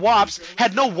poor wops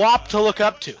had no wop to look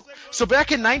up to. So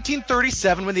back in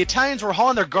 1937, when the Italians were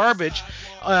hauling their garbage,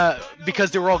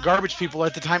 because they were all garbage people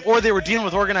at the time, or they were dealing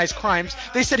with organized crimes,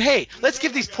 they said, hey, let's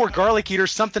give these poor garlic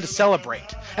eaters something to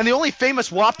celebrate. And the only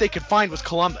famous wop they could find was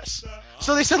Columbus.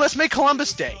 So they said, let's make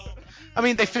Columbus Day. I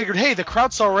mean, they figured, hey, the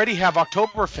Krauts already have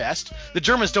Oktoberfest. The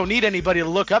Germans don't need anybody to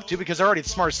look up to because they're already the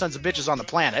smartest sons of bitches on the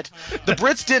planet. The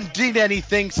Brits didn't need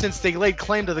anything since they laid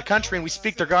claim to the country and we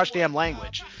speak their gosh damn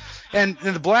language. And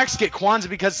the blacks get Kwanzaa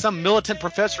because some militant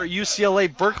professor at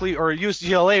UCLA, Berkeley, or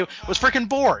UCLA was freaking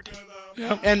bored.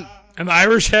 Yep. And the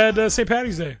Irish had St.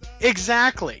 Paddy's Day.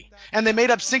 Exactly. And they made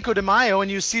up Cinco de Mayo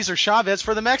and used Cesar Chavez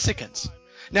for the Mexicans.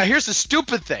 Now, here's the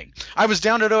stupid thing. I was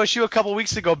down at OSU a couple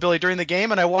weeks ago, Billy, during the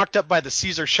game, and I walked up by the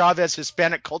Cesar Chavez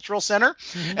Hispanic Cultural Center,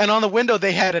 and on the window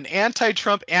they had an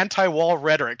anti-Trump, anti-wall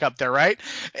rhetoric up there, right?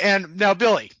 And now,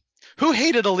 Billy, who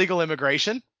hated illegal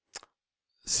immigration?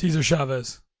 Cesar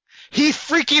Chavez. He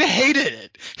freaking hated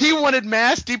it. He wanted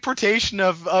mass deportation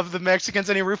of the Mexicans,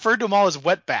 and he referred to them all as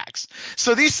wetbacks.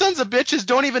 So these sons of bitches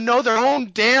don't even know their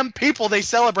own damn people they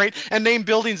celebrate and name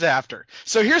buildings after.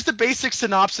 So here's the basic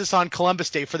synopsis on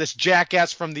Columbus Day for this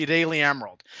jackass from the Daily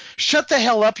Emerald. Shut the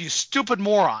hell up, you stupid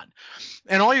moron.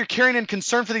 And all your caring and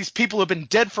concern for these people who have been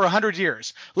dead for 100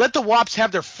 years. Let the wops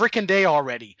have their frickin' day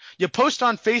already. You post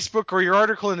on Facebook or your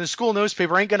article in the school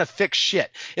newspaper ain't gonna fix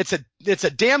shit. It's a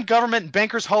damn government and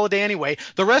bankers holiday anyway.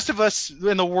 The rest of us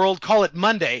in the world call it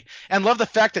Monday and love the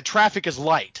fact that traffic is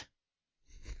light.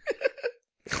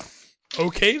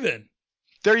 Okay then.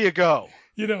 There you go.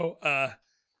 You know,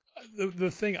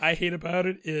 the thing I hate about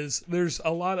it is there's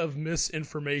a lot of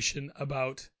misinformation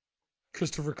about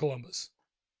Christopher Columbus.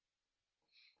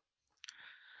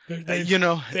 They've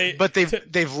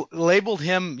labeled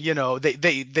him. You know,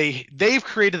 they've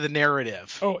created the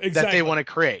narrative. Oh, exactly. That they want to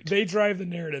create. They drive the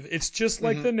narrative. It's just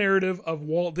like the narrative of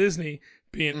Walt Disney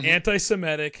being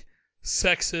anti-Semitic,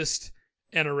 sexist,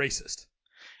 and a racist.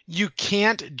 You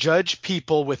can't judge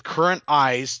people with current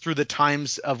eyes through the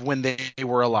times of when they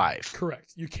were alive.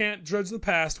 Correct. You can't judge the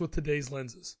past with today's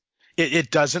lenses.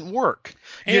 It doesn't work.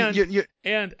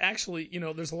 And actually, you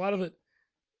know, there's a lot of it.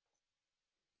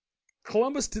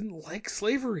 Columbus didn't like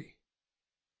slavery.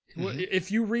 If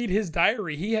you read his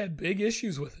diary, he had big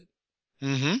issues with it.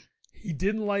 He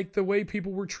didn't like the way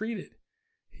people were treated.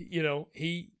 He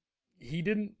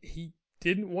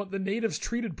didn't want the natives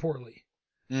treated poorly.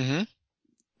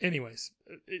 Anyways,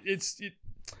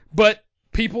 but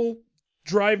people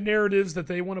drive narratives that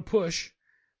they want to push,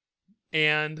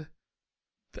 and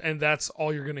that's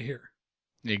all you're going to hear.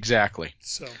 Exactly.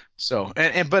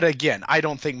 But again, I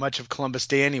don't think much of Columbus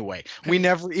Day anyway. We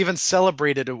never even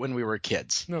celebrated it when we were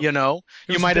kids. No. You know,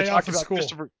 you might have talked about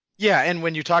Christopher. Yeah, and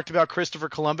when you talked about Christopher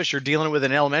Columbus, you're dealing with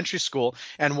an elementary school,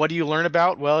 and what do you learn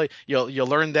about? Well, you'll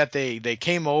learn that they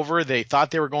came over, they thought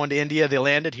they were going to India, they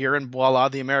landed here, and voila,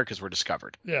 the Americas were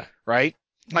discovered. Yeah. Right?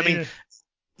 I mean,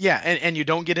 yeah, and you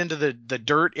don't get into the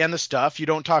dirt and the stuff. You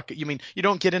don't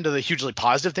get into the hugely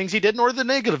positive things he did, nor the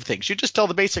negative things. You just tell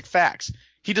the basic facts.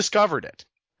 He discovered it,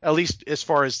 at least as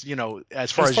far as Europe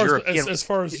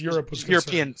was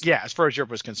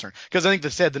concerned. Because I think they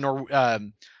said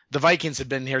The Vikings had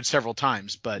been here several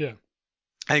times, but yeah.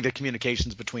 I think the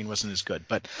communications between wasn't as good.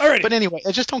 But Alrighty. But anyway,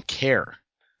 I just don't care.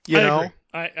 I agree.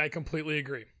 I completely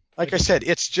agree. Like I said,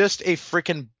 it's just a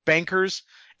freaking bankers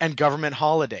and government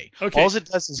holiday. Okay. All it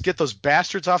does is get those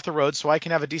bastards off the road so I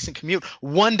can have a decent commute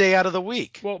one day out of the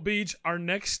week. Well, Beach, our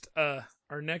next bye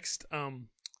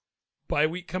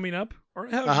week coming up, or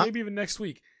maybe even next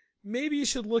week, maybe you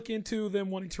should look into them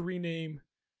wanting to rename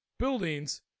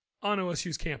buildings on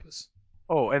OSU's campus.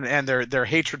 Oh, and their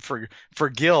hatred for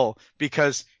Gill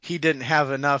because he didn't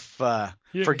have enough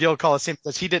for Gill Coliseum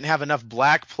because he didn't have enough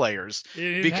black players. He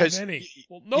didn't because have any.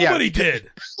 Well, nobody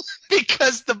did.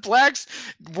 Because the blacks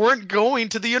weren't going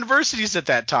to the universities at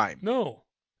that time. No,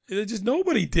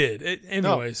 nobody did.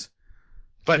 Anyways.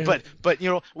 No. But you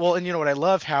know, well, and you know what I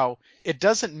love, how it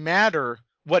doesn't matter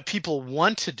what people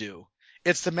want to do.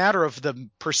 It's the matter of the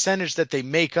percentage that they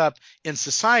make up in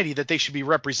society that they should be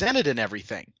represented in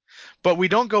everything. But we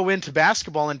don't go into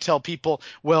basketball and tell people,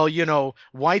 well, you know,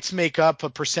 whites make up a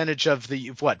percentage of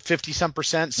 50-some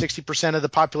percent, 60% of the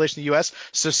population of the U.S.,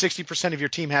 so 60% of your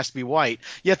team has to be white.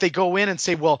 Yet they go in and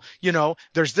say, well, you know,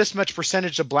 there's this much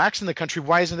percentage of blacks in the country.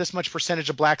 Why isn't this much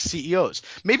percentage of black CEOs?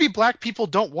 Maybe black people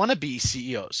don't want to be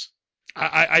CEOs.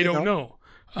 I don't know.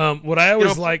 What I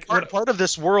always part of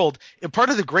this world, part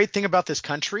of the great thing about this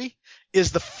country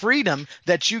is the freedom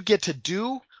that you get to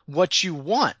do what you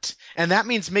want. And that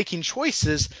means making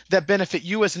choices that benefit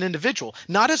you as an individual,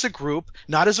 not as a group,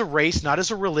 not as a race, not as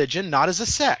a religion, not as a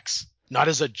sex, not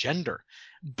as a gender,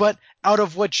 but out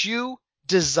of what you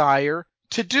desire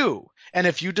to do. And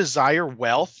if you desire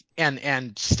wealth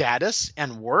and status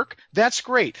and work, that's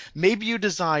great. Maybe you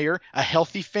desire a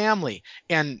healthy family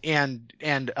and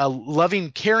a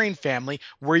loving, caring family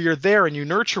where you're there and you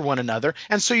nurture one another.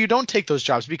 And so you don't take those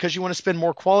jobs because you want to spend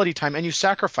more quality time and you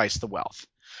sacrifice the wealth.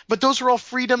 But those are all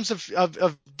freedoms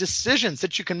of decisions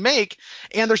that you can make.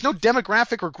 And there's no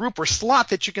demographic or group or slot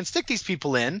that you can stick these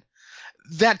people in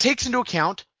that takes into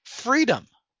account freedom.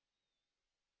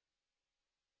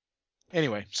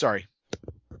 Anyway, sorry.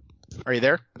 Are you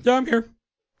there? Yeah, I'm here.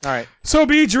 All right. So,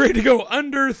 Beach, ready to go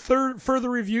under further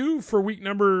review for week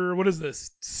number,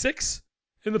 6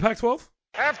 in the Pac-12?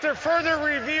 After further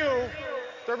review,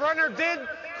 the runner did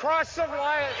cross the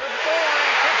line.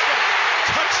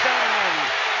 Touchdown.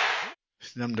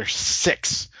 Number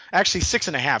 6. Actually,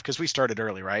 6.5 because we started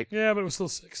early, right? Yeah, but it was still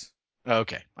 6.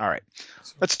 Okay. All right.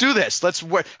 Let's do this.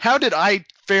 How did I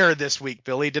fare this week,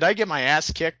 Billy? Did I get my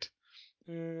ass kicked?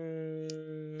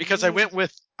 Because I went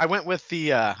with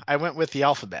the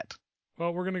alphabet.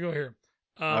 Well, we're gonna go here.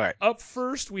 All right. Up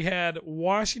first, we had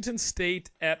Washington State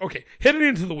heading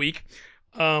into the week.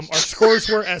 Our scores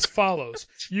were as follows.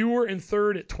 You were in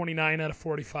third at 29 out of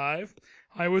 45.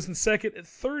 I was in second at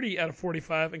 30 out of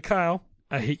 45, and Kyle,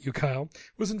 I hate you, Kyle,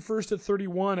 was in first at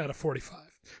 31 out of 45.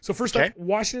 So first up,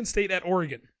 Washington State at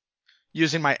Oregon.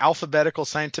 Using my alphabetical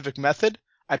scientific method,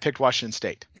 I picked Washington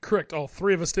State. Correct. All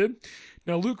three of us did.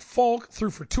 Now, Luke Falk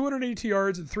threw for 282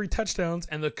 yards and 3 touchdowns,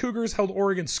 and the Cougars held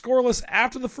Oregon scoreless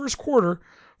after the first quarter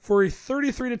for a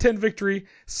 33-10 victory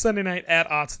Sunday night at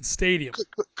Autzen Stadium.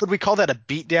 Could we call that a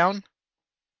beatdown?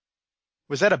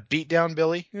 Was that a beatdown,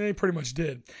 Billy? Yeah, he pretty much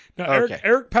did. Now,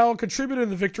 Eric Powell contributed to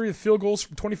the victory with field goals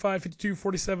from 25, 52,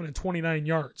 47, and 29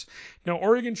 yards. Now,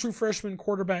 Oregon true freshman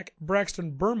quarterback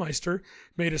Braxton Burmeister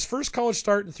made his first college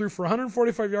start and threw for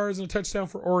 145 yards and a touchdown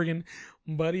for Oregon,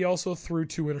 but he also threw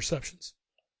 2 interceptions.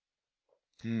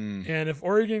 And if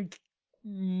Oregon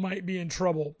might be in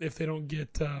trouble if they don't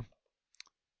get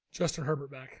Justin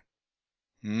Herbert back.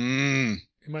 It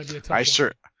might be a tough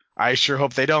one. I sure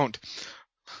hope they don't.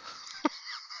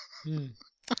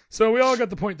 So we all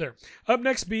got the point there. Up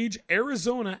next, Beej,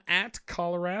 Arizona at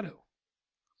Colorado.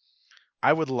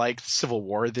 I would like Civil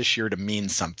War this year to mean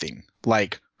something.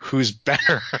 Like, who's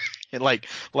better? like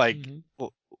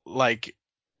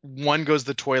one goes to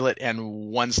the toilet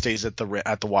and one stays at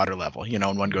the water level,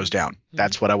 and one goes down.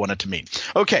 That's what I want it to mean.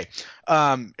 Okay.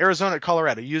 Arizona at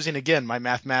Colorado. Using, again, my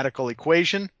mathematical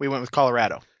equation, we went with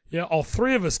Colorado. Yeah, all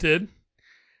three of us did.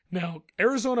 Now,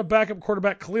 Arizona backup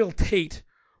quarterback Khalil Tate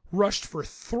rushed for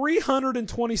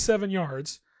 327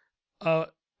 yards,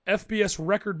 FBS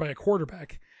record by a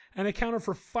quarterback, and accounted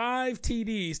for 5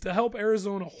 TDs to help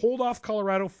Arizona hold off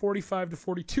Colorado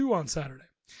 45-42 on Saturday.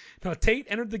 Now, Tate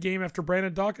entered the game after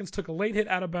Brandon Dawkins took a late hit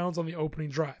out of bounds on the opening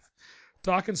drive.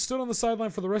 Dawkins stood on the sideline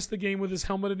for the rest of the game with his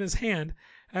helmet in his hand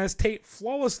as Tate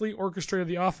flawlessly orchestrated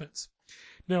the offense.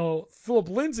 Now, Philip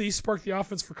Lindsay sparked the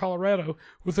offense for Colorado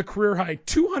with a career-high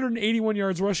 281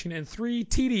 yards rushing and 3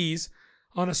 TDs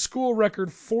on a school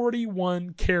record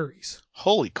 41 carries.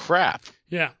 Holy crap.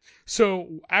 Yeah.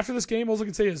 So after this game, all I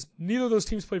can say is neither of those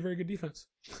teams play very good defense.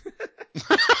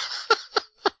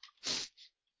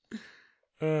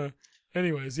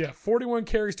 Anyways, yeah, 41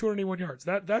 carries, 281 yards.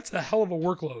 That's a hell of a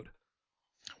workload.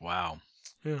 Wow.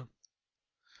 Yeah.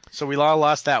 So we all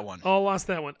lost that one. All lost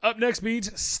that one. Up next, Beach,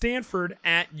 Stanford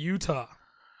at Utah.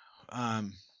 I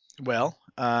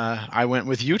went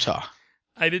with Utah.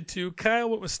 I did too. Kyle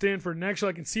went with Stanford, and actually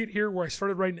I can see it here where I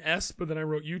started writing S, but then I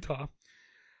wrote Utah.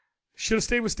 Should have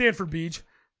stayed with Stanford, Beach.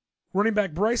 Running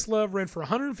back Bryce Love ran for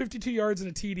 152 yards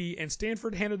and a TD, and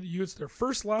Stanford handed the Utes their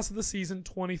first loss of the season,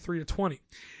 23-20.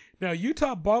 Now,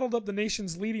 Utah bottled up the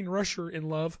nation's leading rusher in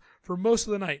Love for most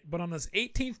of the night, but on his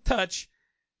 18th touch,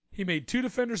 he made two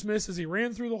defenders miss as he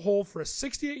ran through the hole for a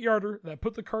 68-yarder that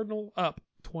put the Cardinal up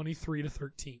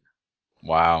 23-13.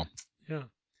 Wow. Yeah.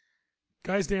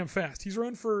 Guy's damn fast. He's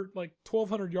run for like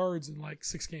 1,200 yards in like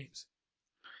 6 games.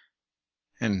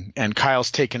 And Kyle's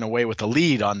taken away with the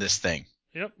lead on this thing.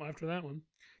 Yep, after that one.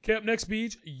 Okay, up next,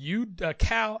 Beach,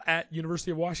 Cal at University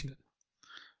of Washington.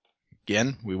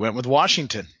 Again, we went with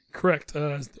Washington. Correct.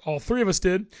 All three of us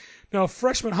did. Now,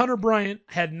 freshman Hunter Bryant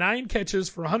had 9 catches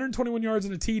for 121 yards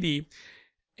and a TD,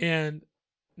 and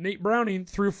Nate Browning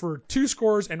threw for 2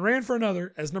 scores and ran for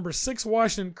another as number 6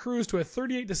 Washington cruised to a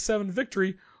 38-7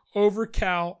 victory over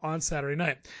Cal on Saturday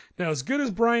night. Now, as good as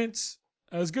Bryant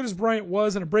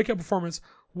was in a breakout performance,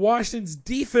 Washington's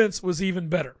defense was even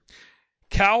better.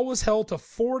 Cal was held to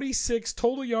 46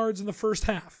 total yards in the first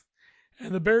half,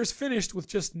 and the Bears finished with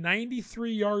just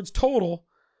 93 yards total,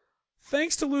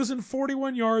 thanks to losing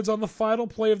 41 yards on the final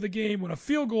play of the game when a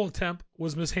field goal attempt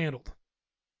was mishandled.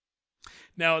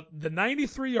 Now, the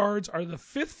 93 yards are the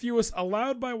 5th fewest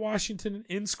allowed by Washington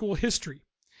in school history,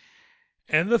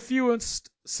 and the fewest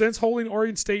since holding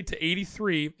Oregon State to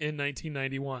 83 in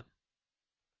 1991.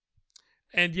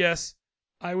 And yes,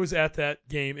 I was at that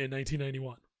game in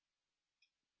 1991.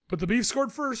 But the Beef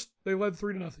scored first. They led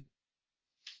 3-0.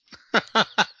 And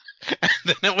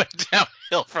then it went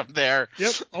downhill from there.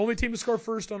 Yep, only team to score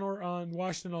first on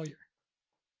Washington all year.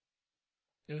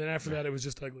 And then after that, it was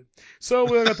just ugly. So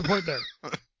we got the point there.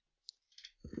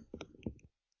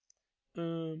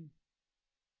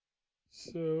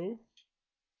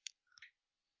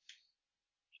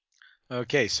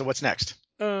 Okay, so what's next?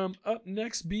 Up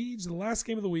next, Beej, the last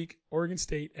game of the week, Oregon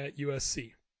State at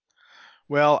USC.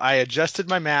 Well, I adjusted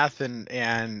my math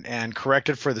and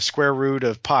corrected for the square root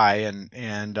of pi,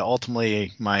 and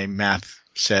ultimately my math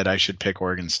said I should pick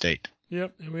Oregon State.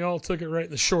 Yep, and we all took it right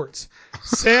in the shorts.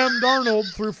 Sam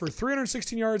Darnold threw for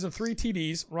 316 yards and 3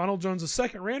 TDs. Ronald Jones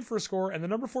II ran for a score, and the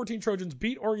number 14 Trojans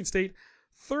beat Oregon State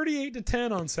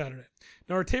 38-10 on Saturday.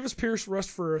 Now, Artavis Pierce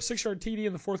rushed for a 6-yard TD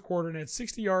in the fourth quarter and had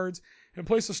 60 yards in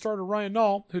place of starter Ryan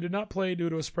Nall, who did not play due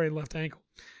to a sprained left ankle.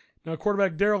 Now,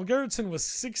 quarterback Darrell Gerritsen was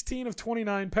 16 of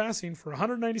 29 passing for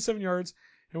 197 yards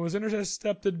and was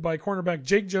intercepted by cornerback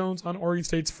Jake Jones on Oregon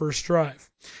State's first drive.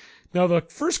 Now, the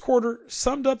first quarter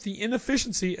summed up the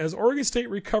inefficiency as Oregon State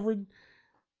recovered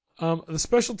the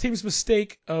special teams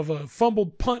mistake of a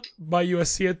fumbled punt by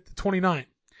USC at the 29.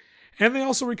 And they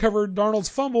also recovered Darnold's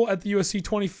fumble at the USC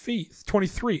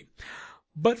 23,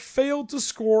 but failed to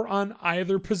score on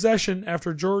either possession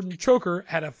after Jordan Choker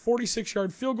had a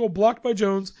 46-yard field goal blocked by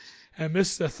Jones and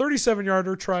missed a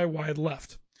 37-yarder try wide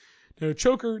left. Now,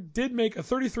 Choker did make a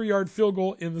 33-yard field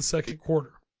goal in the second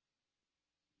quarter.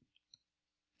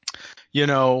 You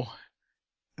know,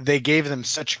 they gave them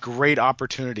such great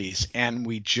opportunities, and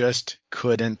we just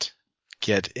couldn't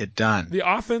get it done. The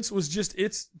offense was just,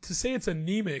 to say it's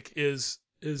anemic is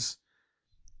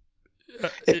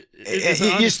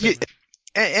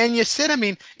and you said, I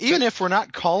mean, even if we're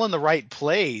not calling the right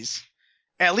plays,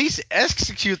 at least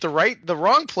execute the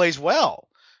wrong plays well.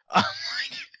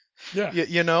 Yeah.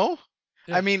 You know?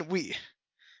 Yeah. I mean,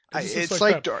 it's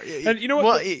like and you know what?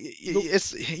 Well,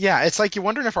 it's like you're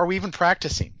wondering if are we even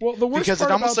practicing? Well, the worst because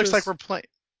part it almost about looks like we're playing.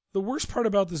 The worst part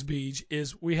about this, Beej,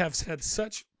 is we have had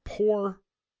such poor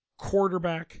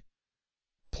quarterback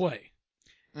play.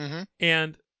 Mm-hmm.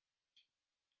 And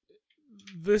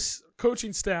this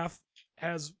coaching staff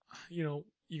has, you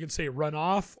can say run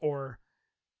off or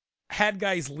had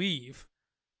guys leave,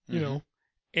 know,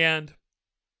 and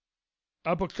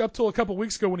up till a couple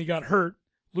weeks ago when he got hurt,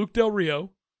 Luke Del Rio,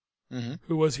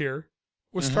 who was here,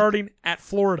 was starting at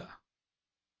Florida.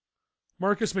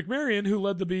 Marcus McMaryion, who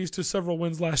led the Bees to several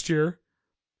wins last year,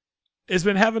 has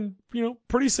been having,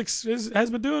 has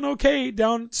been doing okay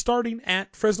starting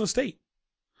at Fresno State.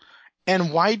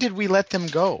 And why did we let them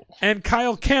go? And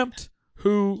Kyle Kempt,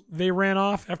 who they ran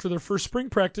off after their first spring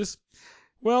practice,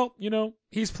 Well,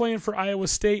 he's playing for Iowa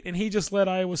State, and he just led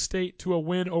Iowa State to a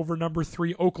win over number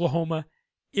 3 Oklahoma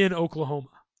in Oklahoma.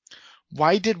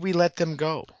 Why did we let them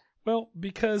go? Well,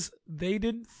 because they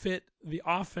didn't fit the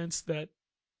offense that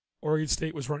Oregon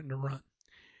State was running to run.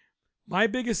 My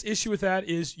biggest issue with that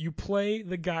is you play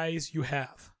the guys you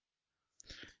have.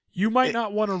 You might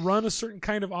not want to run a certain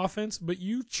kind of offense, but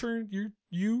you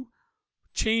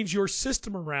change your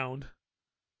system around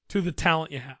to the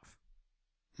talent you have.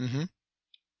 Mm-hmm.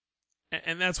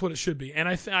 And that's what it should be. And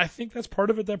I think that's part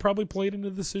of it that probably played into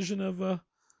the decision of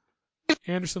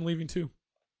Anderson leaving too.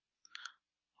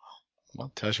 Well,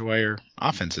 tells you why your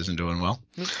offense isn't doing well.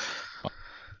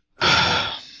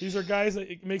 These are guys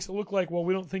that it makes it look like, well,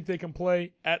 we don't think they can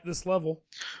play at this level.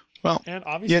 Well, and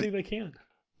obviously they can.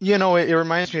 It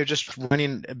reminds me of just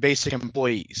running basic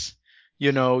employees.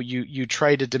 You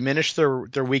try to diminish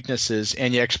their weaknesses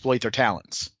and you exploit their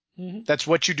talents. Mm-hmm. That's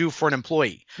what you do for an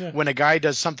employee. Yeah. When a guy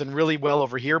does something really well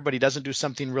over here, but he doesn't do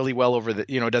something really well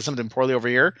does something poorly over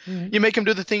here, mm-hmm. you make him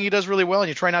do the thing he does really well, and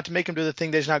you try not to make him do the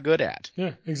thing that he's not good at.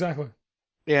 Yeah, exactly.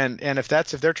 And if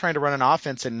they're trying to run an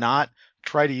offense and not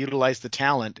try to utilize the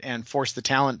talent and force the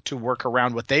talent to work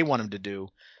around what they want him to do,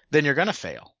 then you're going to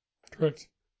fail. Correct.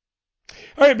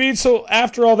 All right, Bean. So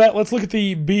after all that, let's look at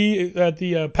the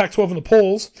Pac-12 in the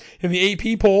polls. In the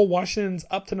AP poll, Washington's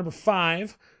up to number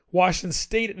 5, Washington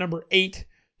State at number 8,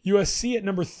 USC at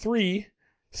number 3,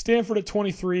 Stanford at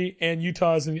 23, and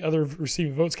Utah's in the other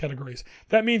receiving votes categories.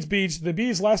 That means, Beej, the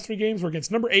Bees' last 3 games were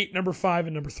against number 8, number 5,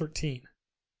 and number 13.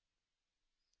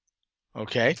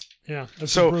 Okay. Yeah,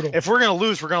 that's so brutal. If we're going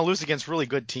to lose against really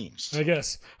good teams. I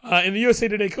guess. In the USA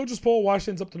Today coaches poll,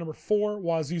 Washington's up to number 4,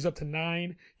 Wazoo's up to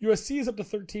 9, USC is up to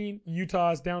 13,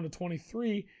 Utah's down to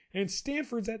 23, and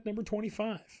Stanford's at number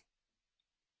 25.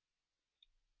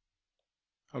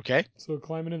 Okay. So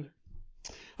climbing in there.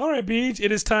 All right, Beej,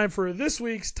 it is time for this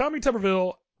week's Tommy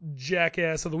Tuberville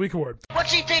Jackass of the Week Award.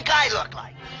 What's he think I look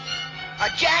like? A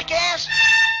jackass?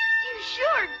 You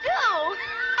sure do.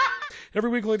 Every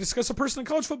week we'll discuss a person in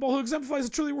college football who exemplifies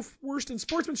the truly worst in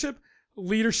sportsmanship,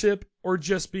 leadership, or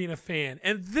just being a fan.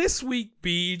 And this week,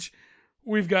 Beej,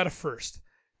 we've got a first.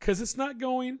 Because it's not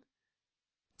going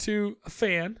to a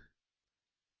fan.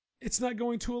 It's not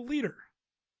going to a leader.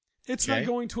 It's not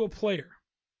going to a player.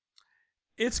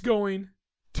 It's going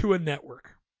to a network.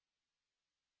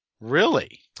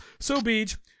 Really? So,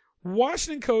 Beej,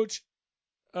 Washington coach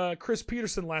Chris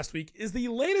Peterson last week is the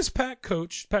latest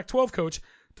Pac-12 coach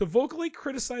to vocally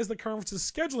criticize the conference's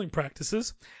scheduling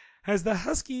practices as the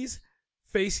Huskies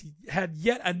had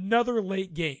yet another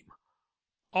late game.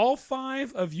 All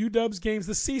 5 of UW's games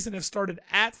this season have started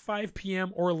at 5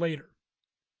 p.m. or later.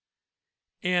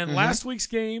 And last week's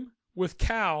game with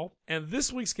Cal and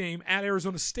this week's game at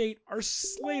Arizona State are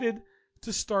slated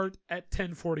to start at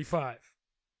 10:45.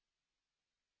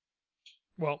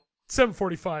 Well,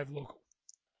 7:45 local.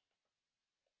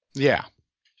 Yeah.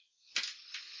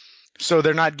 So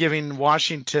they're not giving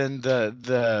Washington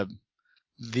the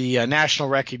national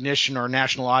recognition or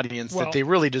national audience that they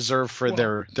really deserve for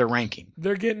their ranking.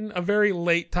 They're getting a very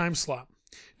late time slot.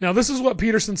 Now, this is what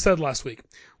Peterson said last week.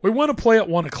 We want to play at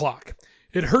 1 o'clock.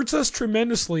 It hurts us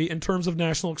tremendously in terms of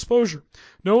national exposure.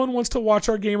 No one wants to watch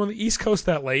our game on the East Coast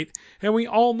that late, and we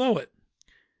all know it.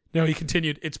 Now, he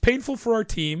continued, it's painful for our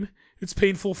team. It's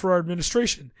painful for our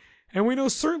administration. And we know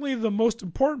certainly the most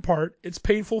important part, it's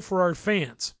painful for our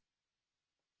fans.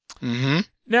 Mm-hmm.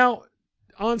 Now,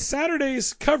 on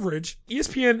Saturday's coverage,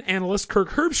 ESPN analyst Kirk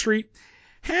Herbstreit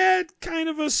had kind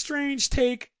of a strange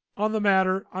take on the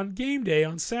matter on game day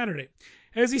on Saturday,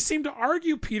 as he seemed to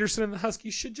argue Peterson and the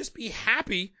Huskies should just be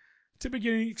happy to be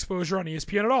getting exposure on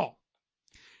ESPN at all.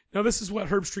 Now, this is what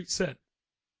Herbstreit said.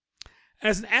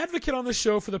 As an advocate on the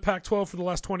show for the Pac-12 for the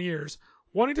last 20 years,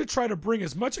 wanting to try to bring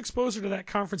as much exposure to that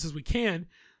conference as we can,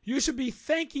 you should be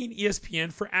thanking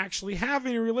ESPN for actually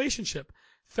having a relationship,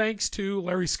 thanks to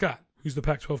Larry Scott, who's the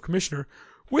Pac-12 commissioner,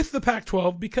 with the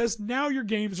Pac-12, because now your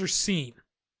games are seen.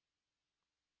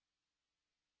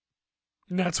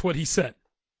 And that's what he said.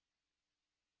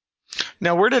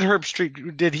 Now, where did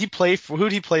Herbstreit, did he play for? Who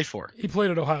did he play for? He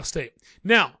played at Ohio State.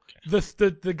 Now,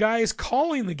 the guys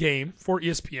calling the game for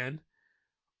ESPN,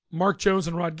 Mark Jones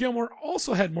and Rod Gilmore,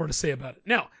 also had more to say about it.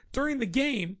 Now, during the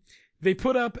game, they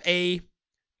put up a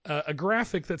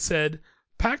graphic that said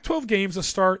Pac-12 games that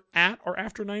start at or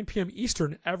after 9 p.m.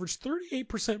 Eastern average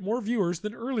 38% more viewers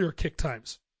than earlier kick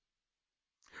times.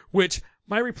 Which,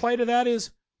 my reply to that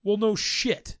is, well, no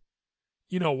shit.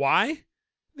 You know why?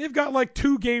 They've got like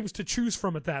 2 games to choose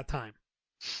from at that time,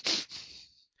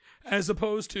 as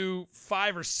opposed to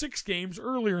 5 or 6 games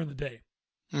earlier in the day.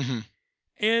 Mm-hmm.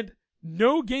 And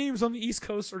No games on the East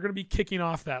Coast are going to be kicking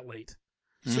off that late.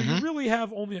 So you really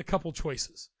have only a couple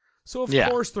choices. So, of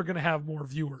course, they're going to have more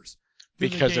viewers.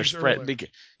 Because they're spread.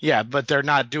 Yeah, but they're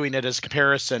not doing it as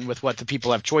comparison with what the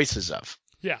people have choices of.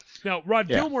 Yeah. Now, Rod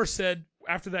Gilmore said,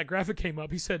 after that graphic came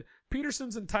up, he said,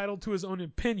 Peterson's entitled to his own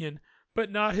opinion,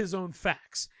 but not his own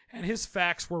facts. And his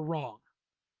facts were wrong.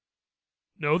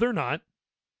 No, they're not.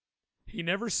 He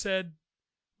never said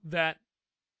that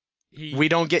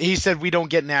he said we don't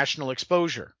get national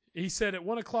exposure. He said at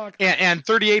 1 o'clock. And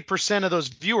 38% of those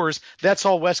viewers, that's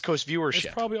all West Coast viewership.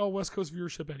 It's probably all West Coast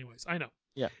viewership anyways. I know.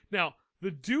 Yeah. Now,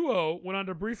 the duo went on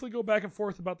to briefly go back and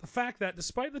forth about the fact that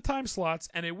despite the time slots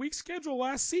and a weak schedule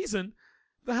last season,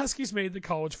 the Huskies made the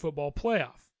college football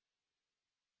playoff.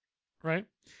 Right?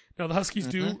 Now, the Huskies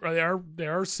they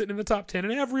are sitting in the top 10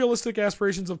 and have realistic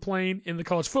aspirations of playing in the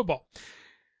college football.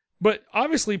 But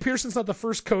obviously, Peterson's not the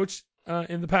first coach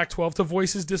in the Pac-12 to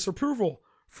voice his disapproval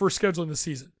for scheduling the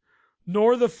season,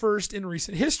 nor the first in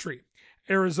recent history.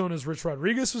 Arizona's Rich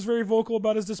Rodriguez was very vocal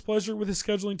about his displeasure with his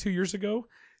scheduling 2 years ago,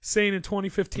 saying in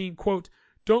 2015, quote,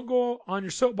 "Don't go on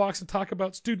your soapbox and talk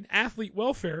about student-athlete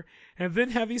welfare and then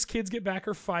have these kids get back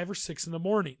at 5 or 6 in the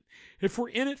morning. If we're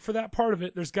in it for that part of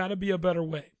it, there's got to be a better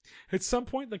way. At some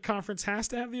point, the conference has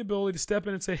to have the ability to step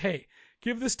in and say, hey,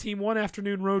 give this team one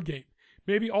afternoon road game.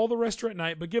 Maybe all the rest are at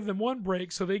night, but give them one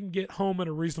break so they can get home at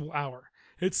a reasonable hour.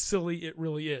 It's silly, it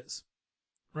really is."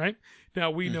 Right?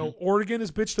 Now, we know Oregon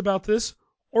has bitched about this.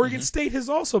 Oregon State has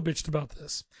also bitched about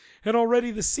this. And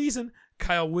already this season,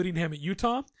 Kyle Whittingham at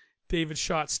Utah, David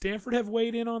Shaw at Stanford have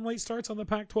weighed in on late starts on the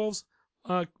Pac-12's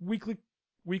weekly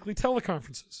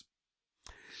teleconferences.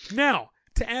 Now,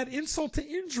 to add insult to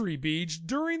injury, Beej,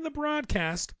 during the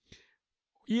broadcast,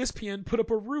 ESPN put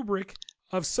up a rubric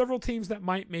of several teams that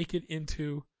might make it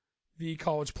into the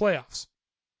college playoffs.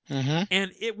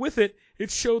 And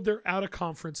it showed their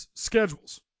out-of-conference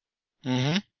schedules.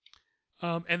 And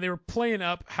they were playing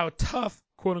up how tough,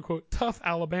 quote-unquote, tough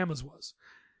Alabama's was.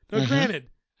 Now, granted,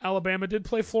 Alabama did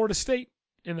play Florida State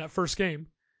in that first game,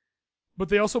 but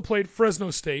they also played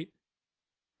Fresno State,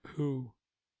 who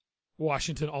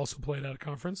Washington also played out of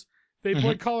conference. They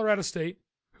played Colorado State,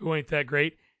 who ain't that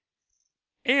great.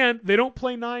 And they don't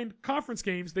play 9 conference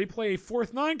games. They play a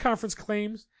fourth 9 conference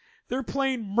games. They're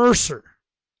playing Mercer,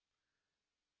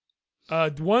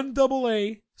 a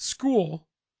 1AA school,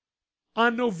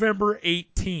 on November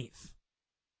 18th.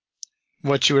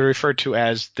 What you would refer to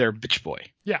as their bitch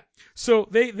boy. Yeah. So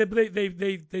they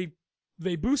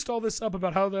boost all this up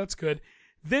about how that's good.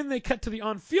 Then they cut to the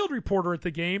on-field reporter at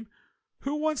the game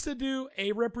who wants to do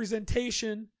a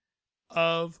representation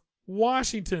of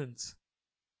Washington's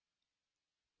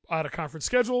out-of-conference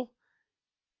schedule.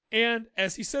 And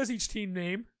as he says each team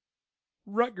name,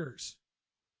 Rutgers,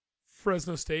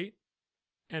 Fresno State,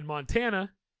 and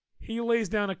Montana, he lays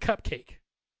down a cupcake.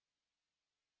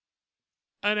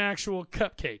 An actual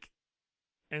cupcake.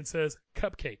 And says,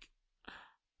 cupcake,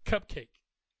 cupcake,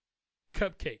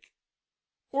 cupcake.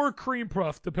 Or cream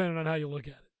puff, depending on how you look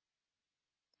at it.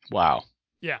 Wow.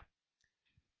 Yeah.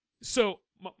 So,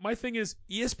 my thing is,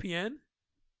 ESPN,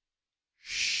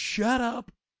 shut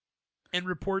up and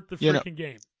report the freaking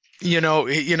game.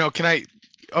 Can I...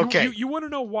 Okay. You want to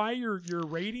know why your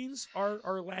ratings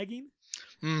are lagging?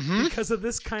 Because of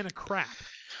this kind of crap.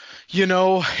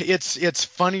 It's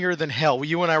funnier than hell.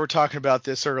 You and I were talking about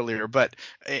this earlier,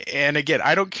 and again,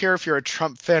 I don't care if you're a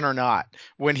Trump fan or not.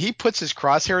 When he puts his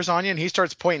crosshairs on you and he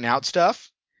starts pointing out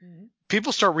stuff,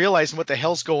 people start realizing what the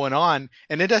hell's going on,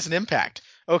 and it doesn't impact.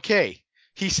 Okay,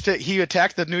 he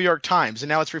attacked the New York Times, and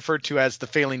now it's referred to as the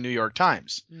failing New York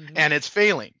Times, and it's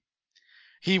failing.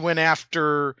 He went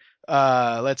after,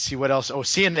 let's see what else. Oh,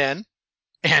 CNN,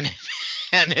 and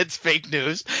it's fake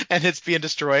news, and it's being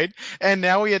destroyed. And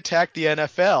now we attack the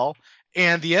NFL,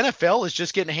 and the NFL is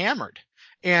just getting hammered.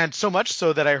 And so much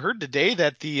so that I heard today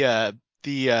that is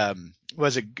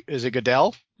it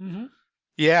Goodell?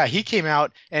 Yeah, he came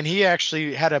out and he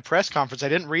actually had a press conference. I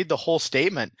didn't read the whole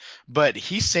statement, but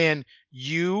he's saying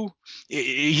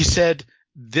he said,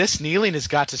 this kneeling has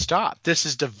got to stop. This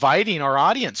is dividing our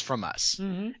audience from us,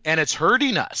 and it's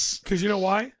hurting us. Because you know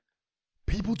why?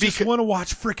 People just want to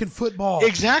watch freaking football.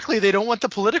 Exactly. They don't want the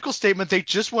political statement. They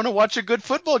just want to watch a good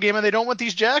football game, and they don't want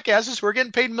these jackasses who are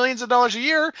getting paid millions of dollars a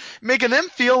year making them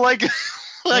feel like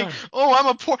oh, I'm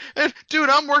a poor dude.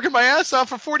 I'm working my ass off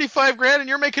for $45,000, and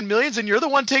you're making millions, and you're the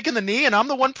one taking the knee, and I'm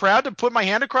the one proud to put my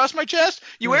hand across my chest.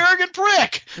 You arrogant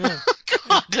prick.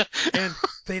 God. And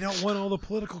they don't want all the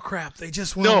political crap. They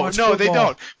just want to watch football. No, they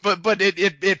don't. But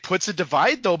it puts a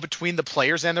divide though between the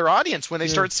players and their audience when they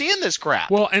start seeing this crap.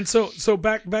 Well, and so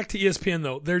back to ESPN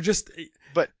though. They're just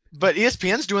But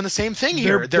ESPN's doing the same thing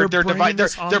here. They're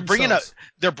bringing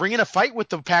a fight with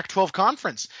the Pac-12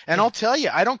 conference. And I'll tell you,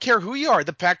 I don't care who you are,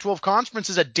 the Pac-12 conference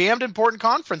is a damned important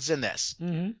conference in this.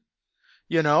 Mm-hmm.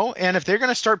 You know, and if they're going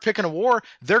to start picking a war,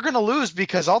 they're going to lose,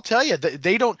 because I'll tell you,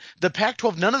 the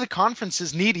Pac-12, none of the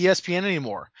conferences need ESPN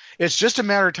anymore. It's just a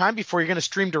matter of time before you're going to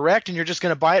stream direct and you're just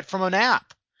going to buy it from an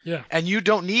app. Yeah. And you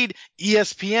don't need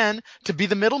ESPN to be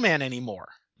the middleman anymore.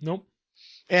 Nope.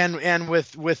 And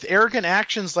with arrogant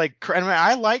actions like,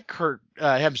 I like Kurt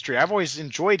Hemstreet. I've always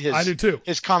enjoyed I do too.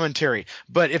 his commentary.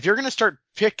 But if you're going to start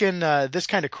picking this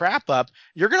kind of crap up,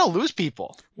 you're going to lose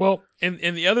people. Well, and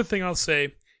the other thing I'll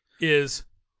say is,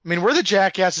 I mean, we're the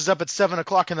jackasses up at 7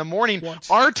 o'clock in the morning,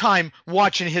 our time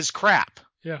watching his crap.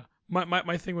 Yeah.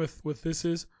 My thing with this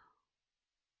is,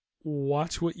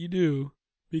 watch what you do,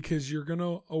 because you're going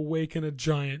to awaken a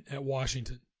giant at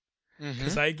Washington.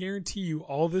 Because I guarantee you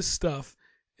all this stuff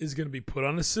is going to be put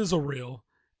on a sizzle reel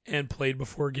and played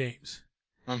before games.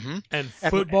 Mm-hmm. And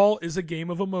football is a game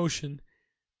of emotion,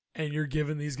 and you're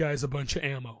giving these guys a bunch of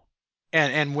ammo.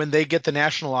 And when they get the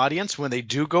national audience, when they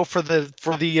do go for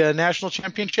the national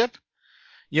championship,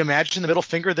 you imagine the middle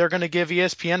finger they're going to give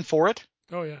ESPN for it?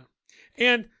 Oh, yeah.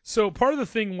 And so part of the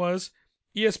thing was,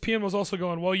 ESPN was also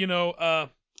going, well, you know,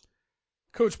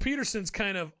 Coach Peterson's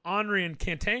kind of ornery and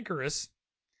cantankerous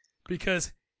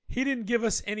because he didn't give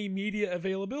us any media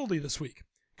availability this week.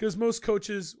 Because most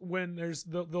coaches, when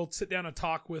they'll sit down and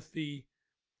talk with the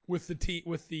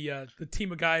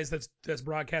team of guys that's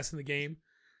broadcasting the game,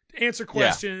 to answer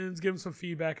questions, give them some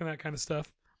feedback and that kind of stuff.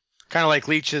 Kind of like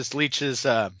Leach's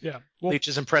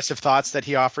impressive thoughts that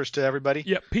he offers to everybody.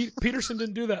 Yeah, Peterson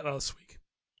didn't do that this week.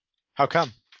 How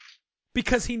come?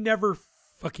 Because he never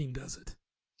fucking does it.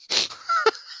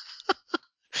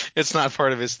 It's not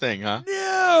part of his thing, huh?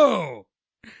 No!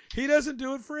 He doesn't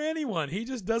do it for anyone. He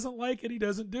just doesn't like it. He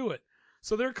doesn't do it.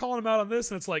 So they're calling him out on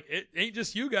this, and it's like, it ain't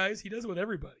just you guys. He does it with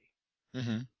everybody.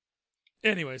 Mm-hmm.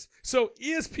 Anyways, so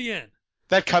ESPN.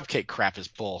 That cupcake crap is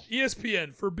bull.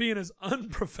 ESPN, for being as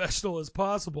unprofessional as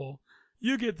possible,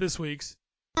 you get this week's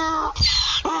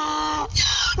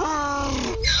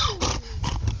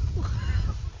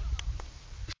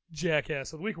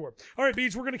Jackass of the Week Award. All right,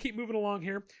 Beach, we're going to keep moving along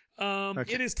here.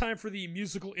 Okay. It is time for the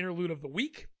musical interlude of the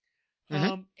week.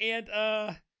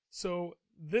 Mm-hmm. So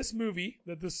this movie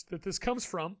that this comes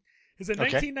from is a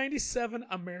 1997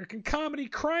 American comedy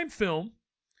crime film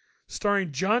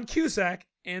starring John Cusack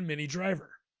and Minnie Driver.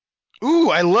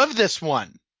 Ooh, I love this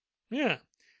one. Yeah.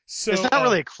 So it's not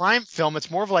really a crime film.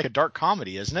 It's more of like a dark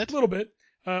comedy, isn't it? A little bit.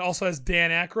 Also has Dan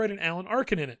Aykroyd and Alan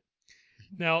Arkin in it.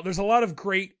 Now, there's a lot of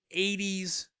great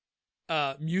 80s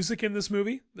music in this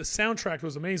movie. The soundtrack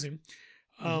was amazing.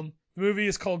 The movie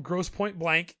is called Grosse Pointe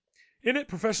Blank. In it,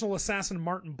 professional assassin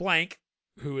Martin Blank,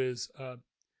 who is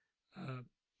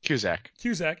Cusack.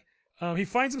 He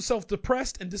finds himself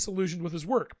depressed and disillusioned with his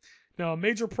work. Now, a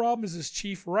major problem is his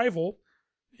chief rival.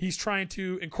 He's trying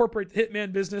to incorporate the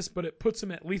hitman business, but it puts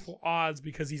him at lethal odds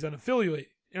because he's unaffiliated.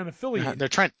 They're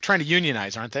trying to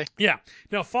unionize, aren't they? Yeah.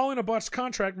 Now, following a botched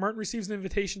contract, Martin receives an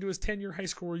invitation to his 10-year high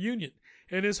school reunion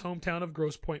in his hometown of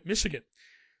Grosse Pointe, Michigan.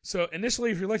 So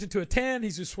initially, if you're elected to attend,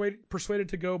 he's persuaded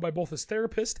to go by both his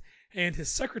therapist and his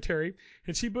secretary,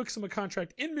 and she books him a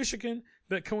contract in Michigan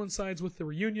that coincides with the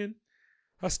reunion,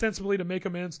 ostensibly to make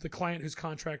amends to the client whose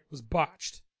contract was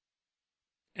botched.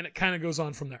 And it kind of goes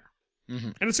on from there.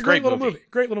 Mm-hmm. And it's a great little movie.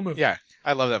 Great little movie. Yeah,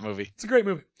 I love that movie. It's a great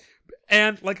movie.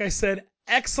 And like I said,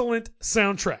 excellent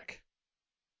soundtrack.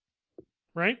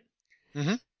 Right?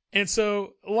 Mm-hmm. And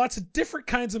so lots of different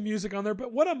kinds of music on there.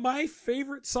 But one of my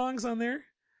favorite songs on there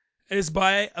is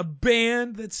by a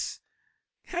band that's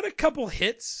had a couple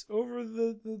hits over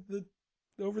the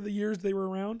years they were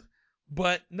around,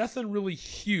 but nothing really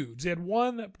huge. They had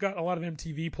one that got a lot of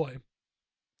MTV play.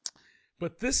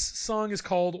 But this song is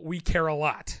called We Care a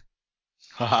Lot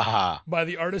by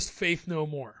the artist Faith No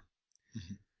More.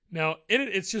 Mm-hmm. Now, in it,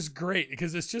 it's just great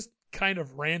because it's just kind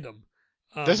of random.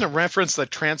 Doesn't it reference the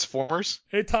Transformers?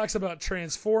 It talks about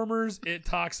Transformers. It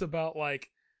talks about like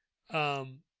the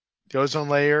ozone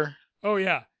layer. Oh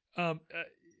yeah.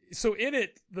 So in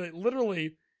it, the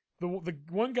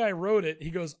one guy wrote it.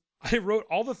 He goes, I wrote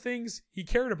all the things he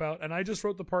cared about, and I just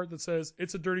wrote the part that says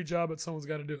it's a dirty job, but someone's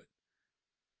got to do it.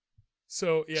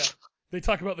 So yeah, they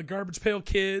talk about the Garbage Pail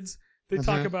Kids. They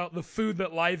talk about the food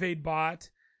that Live Aid bought.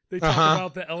 They talk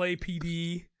about the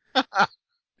LAPD.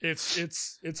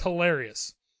 It's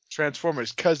hilarious.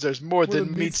 Transformers, because there's more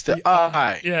than meets the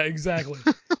eye. Yeah, exactly.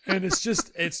 And it's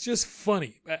just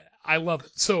funny. I love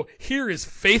it. So here is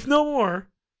Faith No More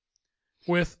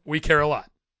with We Care a Lot.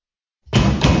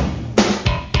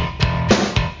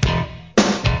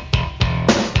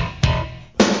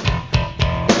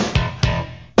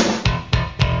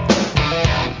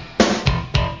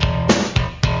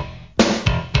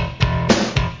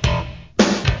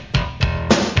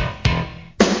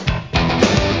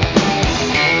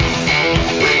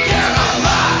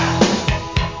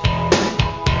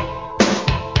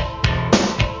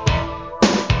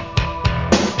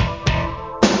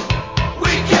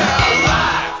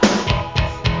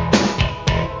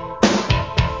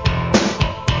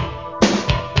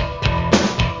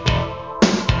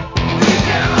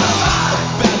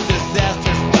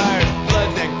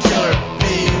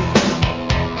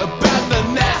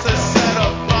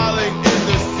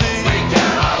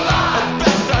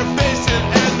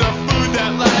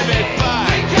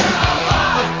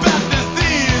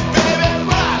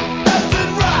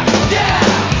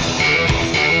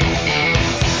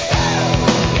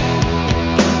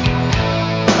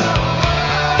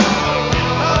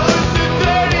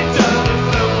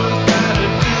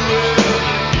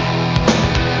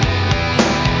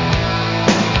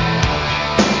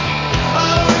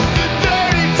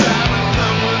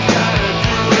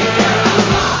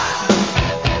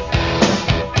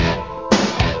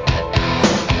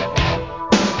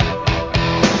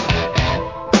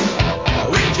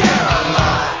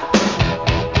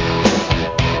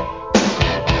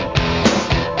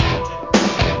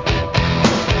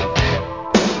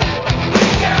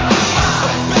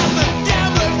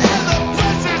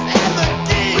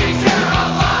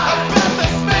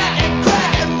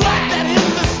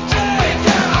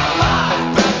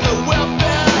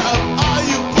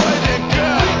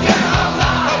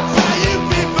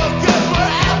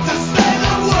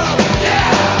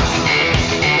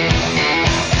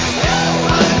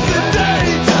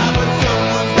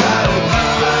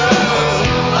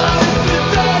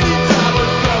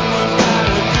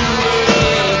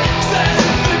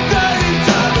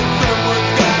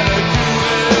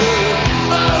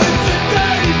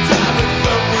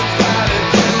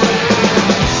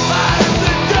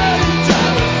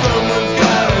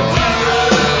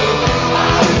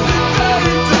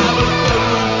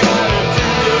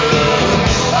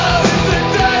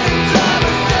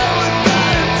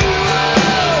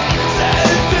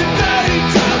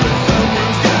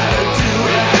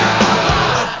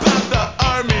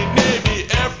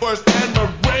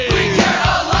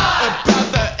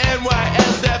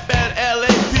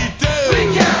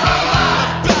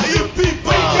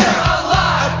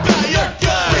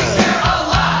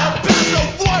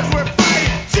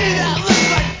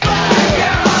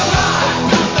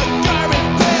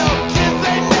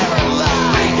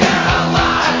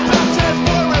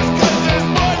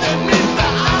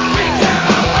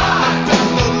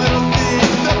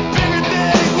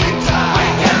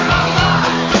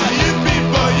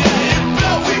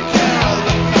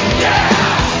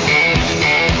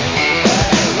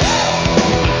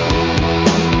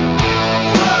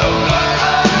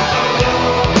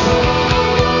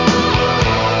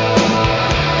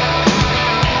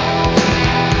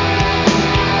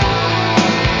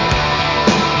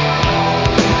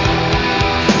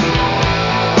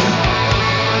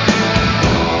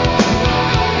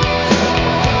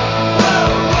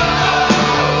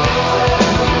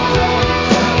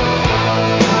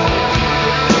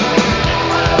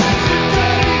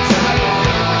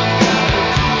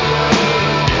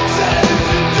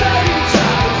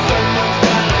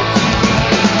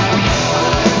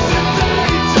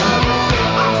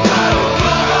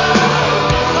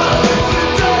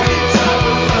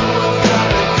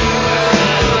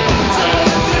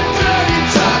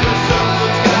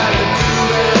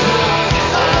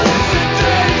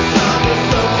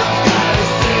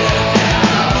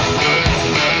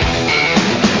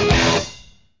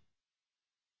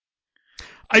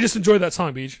 I just enjoyed that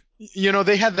song, Beach. You know,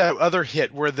 they had that other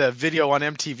hit where the video on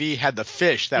MTV had the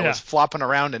fish that was flopping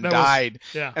around and died.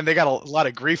 And they got a lot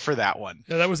of grief for that one.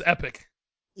 Yeah, that was epic.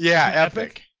 Yeah,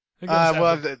 epic.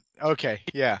 Epic? Okay,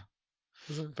 yeah.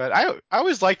 But I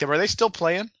always liked them. Are they still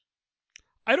playing?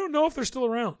 I don't know if they're still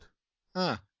around.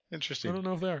 Huh. Interesting. I don't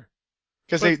know if they are.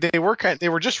 Because they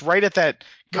were just right at that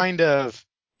kind of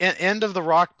end of the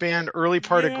rock band, early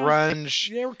part of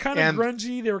grunge. They were kind of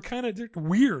grungy. They were kind of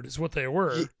weird, is what they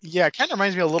were. Yeah, it kind of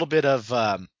reminds me a little bit of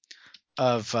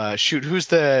who's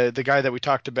the guy that we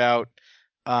talked about,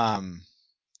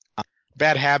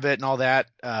 Bad Habit and all that,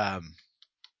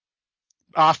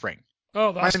 Offspring.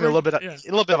 Oh, the reminds me a little bit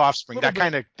of Offspring. That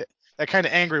kind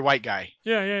of angry white guy.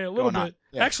 Yeah, a little bit.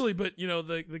 Yeah. Actually, but you know,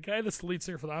 the guy that's the lead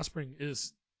singer for the Offspring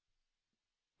is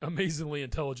amazingly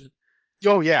intelligent.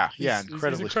 Oh yeah, He's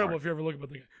incredible smart. if you ever look at the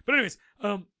guy. But anyways,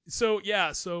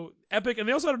 so epic, and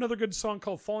they also had another good song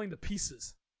called "Falling to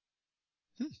Pieces."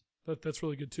 That's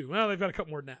really good too. Well, they've got a couple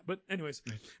more than that, but anyways,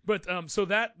 so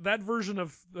that version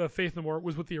of Faith No More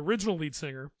was with the original lead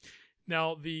singer.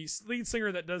 Now the lead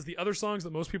singer that does the other songs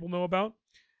that most people know about,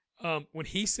 when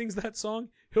he sings that song,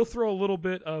 he'll throw a little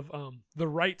bit of the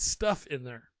right stuff in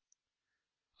there.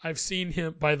 I've seen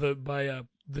him by the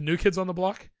New Kids on the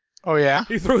Block. Oh yeah.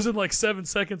 He throws in like 7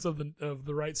 seconds of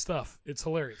the right stuff. It's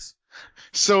hilarious.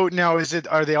 So now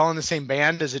are they all in the same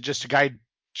band? Is it just a guy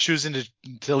choosing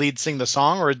to lead sing the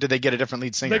song, or did they get a different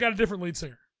lead singer? They got a different lead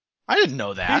singer. I didn't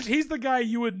know that. He's the guy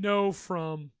you would know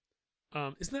from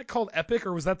isn't that called Epic,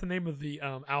 or was that the name of the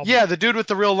album? Yeah, the dude with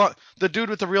the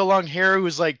real long hair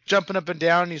who's like jumping up and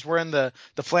down, and he's wearing the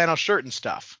flannel shirt and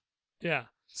stuff. Yeah.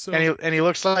 So and he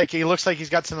looks like he's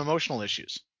got some emotional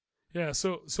issues. Yeah,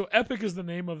 so Epic is the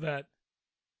name of that.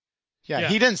 Yeah,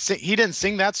 he didn't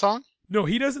sing that song? No,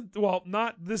 he doesn't. Well,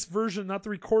 not this version, not the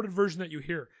recorded version that you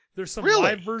hear. There's some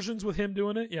live versions with him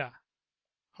doing it. Yeah.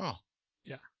 Oh.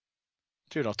 Yeah.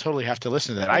 Dude, I'll totally have to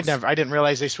listen to that. I didn't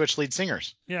realize they switched lead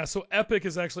singers. Yeah, so Epic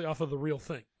is actually off of The Real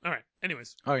Thing. All right.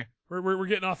 Anyways. Okay. We're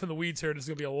getting off in the weeds here. This is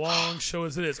gonna be a long show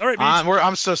as it is. All right, Beach.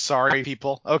 I'm so sorry,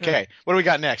 people. Okay. Yeah. What do we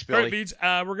got next, Billy? All right, Beach.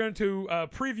 We're going to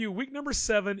preview week number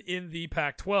 7 in the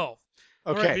Pac-12.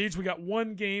 Okay. All right, Beach. We got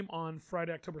one game on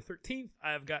Friday, October 13th.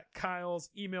 I've got Kyle's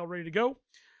email ready to go.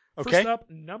 Okay. First up,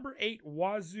 number 8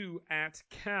 Wazoo at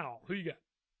Cal. Who you got?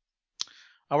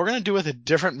 We're going to do with a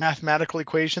different mathematical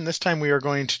equation. This time we are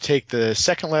going to take the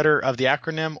second letter of the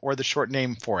acronym or the short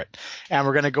name for it, and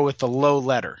we're going to go with the low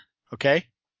letter. Okay?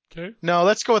 Okay. No,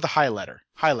 let's go with the high letter.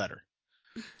 High letter.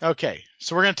 Okay.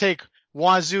 So we're going to take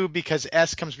Wazoo because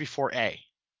S comes before A.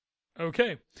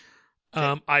 Okay.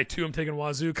 I too am taking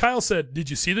Wazoo. Kyle said, "Did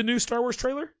you see the new Star Wars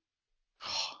trailer?"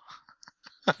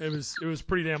 It was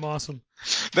pretty damn awesome.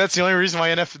 That's the only reason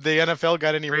why the NFL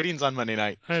got any ratings on Monday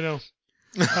night. I know.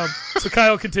 So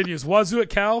Kyle continues. Wazoo at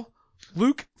Cal.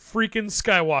 Luke freaking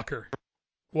Skywalker.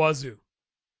 Wazoo.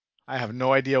 I have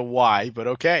no idea why, but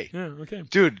okay. Yeah, okay.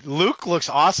 Dude, Luke looks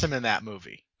awesome in that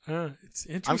movie. It's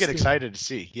interesting. I'm getting excited to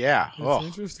see. Yeah. It's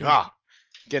interesting.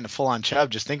 Getting a full-on chub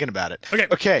just thinking about it.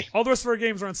 Okay. All the rest of our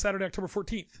games are on Saturday, October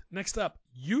 14th. Next up,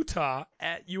 Utah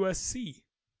at USC.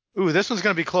 Ooh, this one's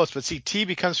going to be close, but see, T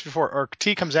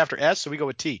comes after S, so we go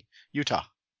with T. Utah.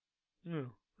 Oh,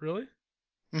 really?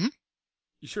 Mm-hmm.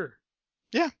 You sure?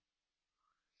 Yeah.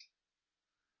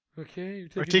 Okay.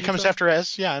 Or T comes after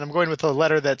S, yeah, and I'm going with the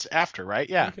letter that's after, right?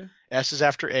 Yeah. Okay. S is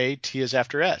after A, T is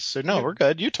after S. So no, we're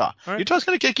good. Utah. All right. Utah's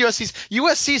going to kick USC's.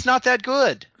 USC's not that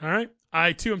good. All right.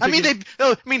 I too am taking...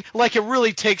 it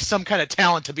really takes some kind of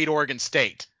talent to beat Oregon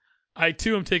State. I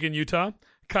too am taking Utah.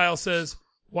 Kyle says,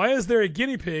 "Why is there a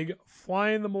guinea pig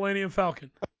flying the Millennium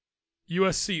Falcon?"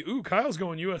 USC. Ooh, Kyle's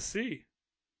going USC.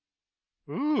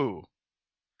 Ooh.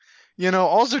 You know,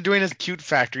 all they're doing is cute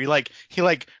factor. He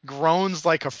groans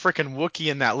like a frickin'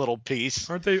 Wookiee in that little piece.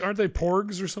 Aren't they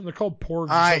porgs or something? They're called porgs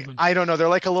or something. I don't know. They're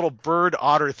like a little bird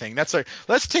otter thing. That's like,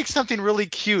 let's take something really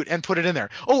cute and put it in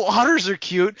there. Oh, otters are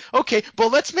cute. Okay,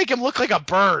 but let's make him look like a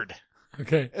bird.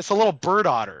 Okay. It's a little bird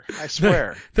otter, I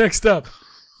swear. Next up,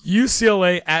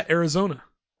 UCLA at Arizona.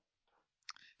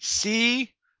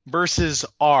 C versus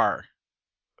R.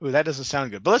 Ooh, that doesn't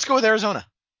sound good. But let's go with Arizona.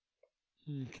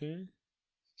 Okay.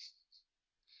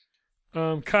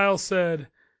 Kyle said,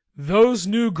 "Those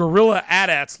new Gorilla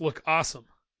AT-ATs look awesome."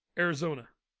 Arizona.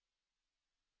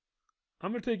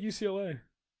 I'm going to take UCLA.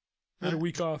 I had a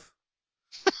week off.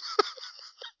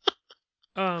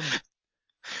 Those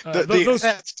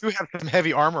AT-ATs do have some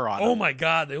heavy armor on them. Oh my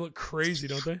God, they look crazy,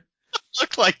 don't they?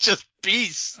 Look like just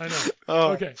beasts. I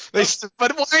know. Okay.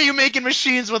 But why are you making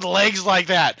machines with legs like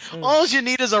that? All you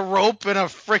need is a rope and a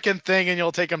frickin' thing, and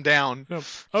you'll take them down. No.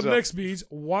 Up next, Beach,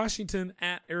 Washington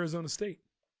at Arizona State.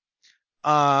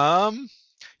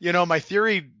 My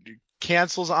theory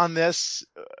cancels on this,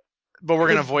 but we're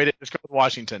going to avoid it. Just go with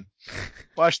Washington.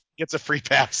 Washington gets a free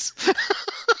pass.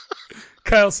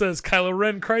 Kyle says Kylo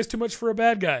Ren cries too much for a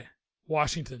bad guy.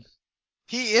 Washington.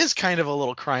 He is kind of a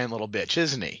little crying little bitch,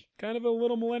 isn't he? Kind of a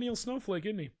little millennial snowflake,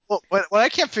 isn't he? Well, what I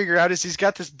can't figure out is he's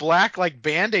got this black like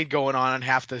Band-Aid going on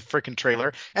half the freaking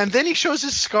trailer, and then he shows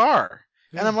his scar.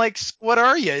 Yeah. And I'm like, what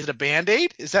are you? Is it a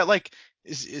Band-Aid? Is that like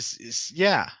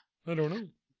yeah. I don't know.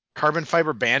 Carbon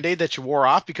fiber Band-Aid that you wore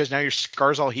off because now your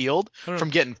scar's all healed from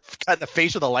getting cut in the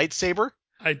face with a lightsaber?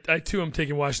 I too am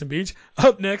taking Washington Beach.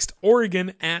 Up next,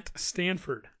 Oregon at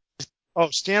Stanford. Oh,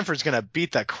 Stanford's going to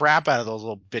beat the crap out of those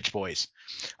little bitch boys.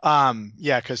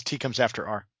 Yeah, because T comes after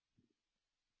R.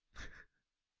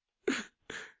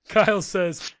 Kyle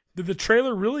says, did the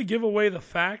trailer really give away the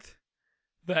fact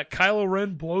that Kylo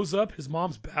Ren blows up his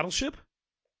mom's battleship?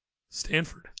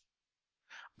 Stanford.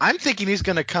 I'm thinking he's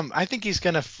going to come. I think he's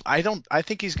going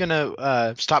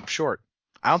to stop short.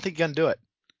 I don't think he's going to do it.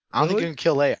 I don't think he's going to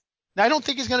kill Leia. I don't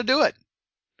think he's going to do it.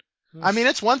 I mean,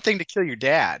 it's one thing to kill your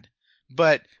dad,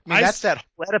 but that's that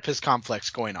Oedipus complex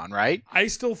going on, right? I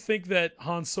still think that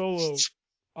Han Solo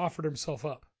offered himself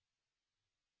up.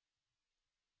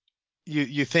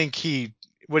 You think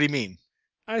what do you mean?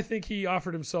 I think he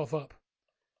offered himself up.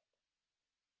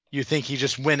 You think he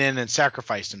just went in and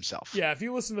sacrificed himself? Yeah, if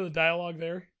you listen to the dialogue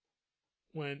there,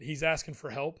 when he's asking for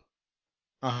help,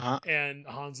 and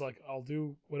Han's like, I'll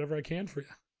do whatever I can for you.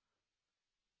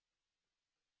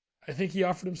 I think he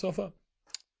offered himself up.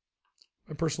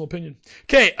 My personal opinion.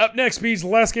 Okay, up next, Beach, the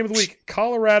last game of the week.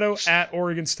 Colorado at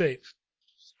Oregon State.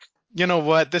 You know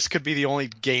what? This could be the only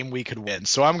game we could win,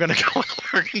 so I'm going to go with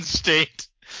Oregon State,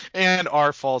 and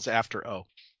R falls after O.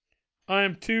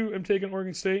 I'm taking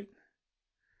Oregon State.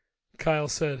 Kyle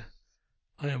said,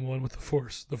 I am one with the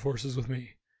Force. The Force is with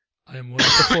me. I am one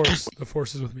with the Force. The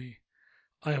Force is with me.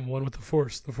 I am one with the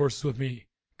Force. The Force is with me.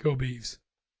 Go Beavs.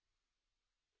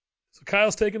 So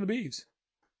Kyle's taking the Beavs.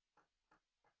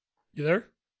 You there?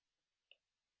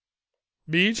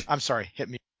 Beach? I'm sorry. Hit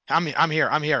me. I'm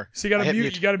here. So you got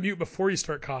to mute before you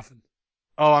start coughing.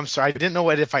 Oh, I'm sorry. I didn't know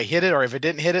if I hit it or if it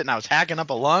didn't hit it, and I was hacking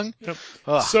up a lung. Yep.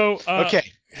 Ugh. So okay.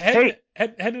 Heading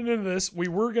into this, we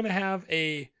were going to have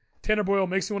a Tanner Boyle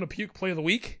makes me want to puke play of the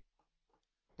week.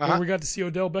 Where we got to see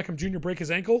Odell Beckham Jr. break his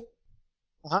ankle.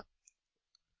 But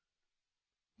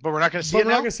we're not going to see it now?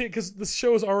 We're not going to see it because this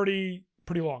show is already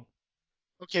pretty long.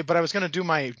 Okay, but I was going to do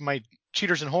my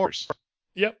cheaters and whores.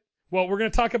 Yep. Well, we're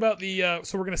going to talk about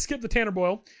so we're going to skip the Tanner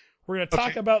Boyle. We're going to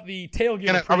talk about the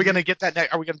tailgate. Are we going to get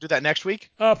that? Are we going to do that next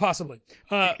week? Possibly.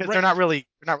 Because they're not really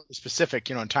specific,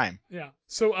 in time. Yeah.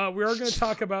 So we are going to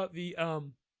talk about the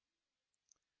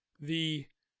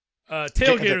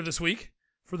tailgater this week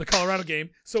for the Colorado game.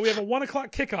 So we have a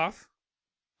 1:00 kickoff.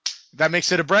 That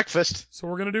makes it a breakfast. So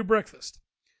we're going to do breakfast.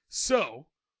 So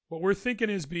what we're thinking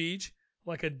is, Beej,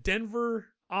 like a Denver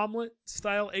omelet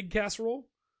style egg casserole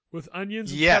with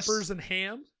onions and peppers and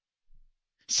ham.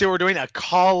 So we're doing a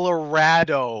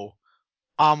Colorado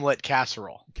omelet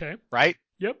casserole. Okay. Right?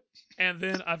 Yep. And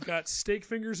then I've got steak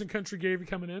fingers and country gravy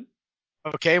coming in.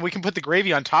 Okay, we can put the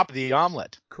gravy on top of the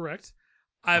omelet. Correct.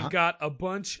 I've got a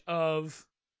bunch of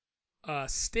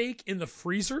steak in the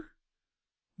freezer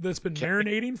that's been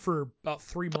marinating for about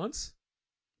 3 months.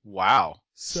 Wow.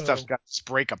 So, stuff's got to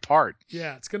break apart.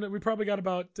 Yeah, we probably got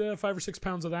about 5 or 6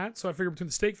 pounds of that. So I figured between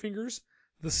the steak fingers,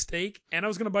 the steak, and I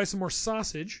was going to buy some more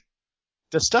sausage.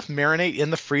 Does stuff marinate in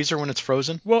the freezer when it's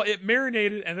frozen? Well, it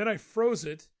marinated, and then I froze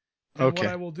it. And what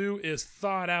I will do is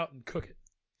thaw it out and cook it.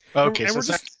 Okay, and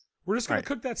we're just going to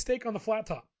cook that steak on the flat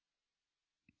top.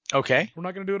 Okay. We're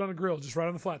not going to do it on a grill, just right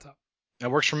on the flat top. That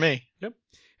works for me. Yep.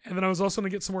 And then I was also going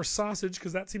to get some more sausage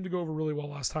because that seemed to go over really well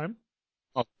last time.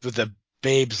 Oh, the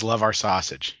babes love our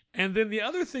sausage. And then the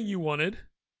other thing you wanted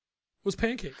was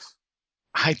pancakes.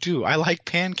 I do. I like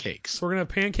pancakes. So we're going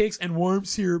to have pancakes and warm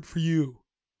syrup for you.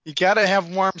 You gotta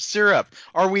have warm syrup.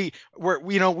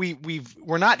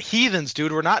 We're not heathens,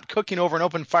 dude. We're not cooking over an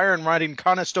open fire and riding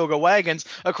Conestoga wagons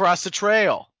across the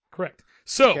trail. Correct.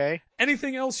 So,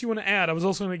 anything else you want to add? I was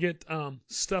also going to get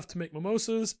stuff to make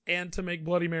mimosas and to make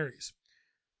Bloody Marys.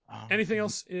 Anything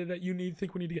else that you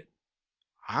think we need to get?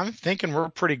 I'm thinking we're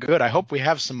pretty good. I hope we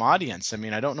have some audience. I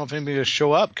mean, I don't know if anybody will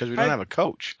show up because we don't have a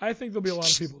coach. I think there'll be a lot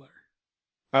of people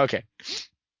there. Okay.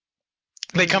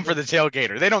 They come for the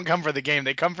tailgater. They don't come for the game.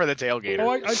 They come for the tailgater.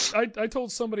 Oh, I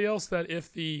told somebody else that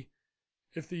if the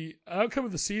outcome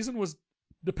of the season was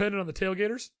dependent on the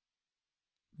tailgaters,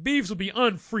 Beavs would be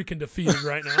unfreaking defeated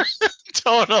right now.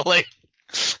 Totally.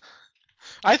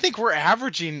 I think we're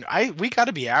averaging. We got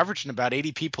to be averaging about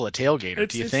 80 people a tailgater.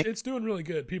 Do you think? It's doing really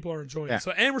good. People are enjoying it.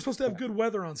 So, and we're supposed to have good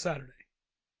weather on Saturday.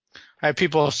 I have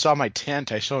people saw my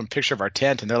tent. I showed them a picture of our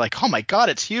tent, and they're like, "Oh my God,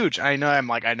 it's huge!" I know. I'm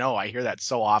like, I know. I hear that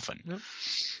so often. Yep.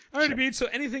 All right, Beach. So,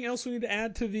 anything else we need to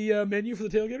add to the menu for the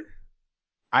tailgater?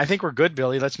 I think we're good,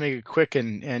 Billy. Let's make it quick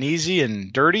and easy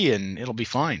and dirty, and it'll be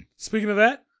fine. Speaking of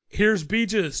that, here's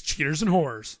Beach's Cheaters and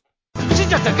Whores. She's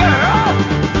just a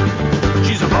girl.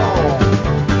 She's a ball.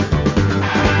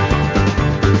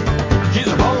 She's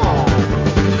a ball.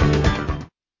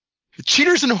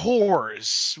 Cheaters and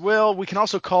whores. Well, we can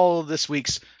also call this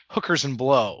week's Hookers and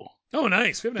Blow. Oh,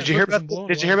 nice. Did you hear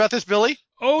about this, Billy?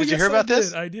 Oh, did you hear about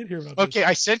this? I did hear about this. Okay,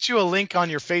 I sent you a link on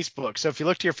your Facebook. So if you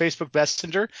look to your Facebook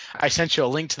Messenger, I sent you a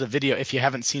link to the video if you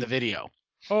haven't seen the video.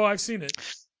 Oh, I've seen it.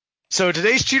 So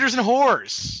today's Cheaters and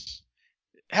Whores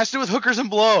has to do with Hookers and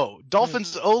Blow.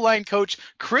 Dolphins O-line coach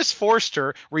Chris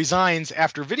Forster resigns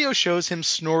after video shows him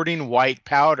snorting white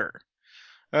powder.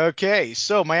 Okay,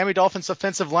 so Miami Dolphins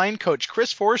offensive line coach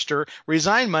Chris Forster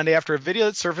resigned Monday after a video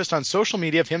that surfaced on social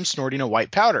media of him snorting a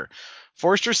white powder.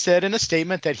 Forster said in a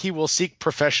statement that he will seek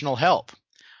professional help.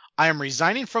 I am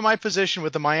resigning from my position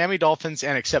with the Miami Dolphins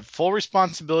and accept full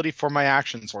responsibility for my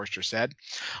actions, Forster said.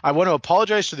 I want to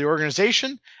apologize to the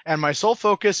organization, and my sole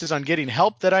focus is on getting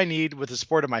help that I need with the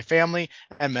support of my family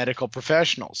and medical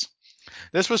professionals.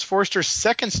 This was Forster's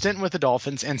second stint with the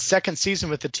Dolphins and second season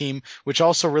with the team, which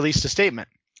also released a statement.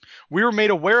 We were made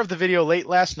aware of the video late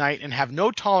last night and have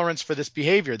no tolerance for this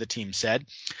behavior, the team said.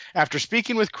 After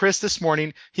speaking with Chris this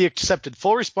morning, he accepted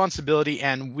full responsibility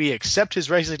and we accept his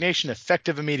resignation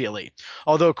effective immediately.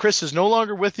 Although Chris is no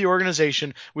longer with the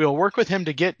organization, we will work with him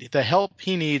to get the help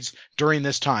he needs during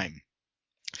this time.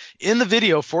 In the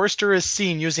video, Forster is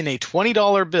seen using a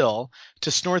 $20 bill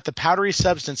to snort the powdery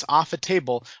substance off a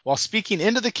table while speaking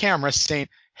into the camera saying,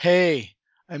 "Hey,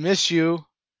 I miss you,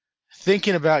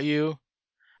 thinking about you.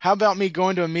 How about me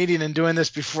going to a meeting and doing this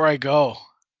before I go?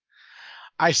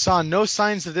 I saw no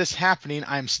signs of this happening.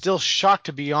 I am still shocked,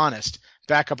 to be honest,"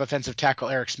 backup offensive tackle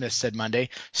Eric Smith said Monday.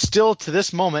 Still, to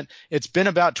this moment, it's been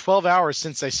about 12 hours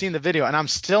since I seen the video, and I'm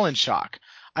still in shock.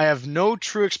 I have no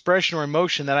true expression or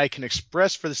emotion that I can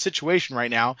express for the situation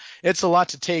right now. It's a lot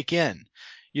to take in.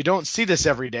 You don't see this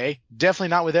every day, definitely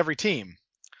not with every team.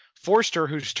 Forster,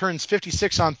 who turns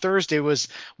 56 on Thursday, was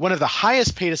one of the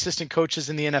highest paid assistant coaches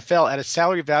in the NFL at a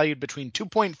salary valued between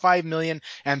 $2.5 million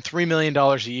and $3 million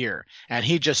a year. And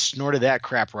he just snorted that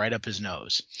crap right up his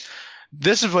nose.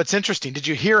 This is what's interesting. Did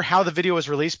you hear how the video was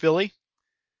released, Billy?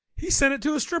 He sent it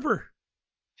to a stripper.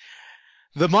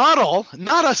 The model,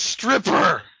 not a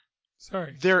stripper.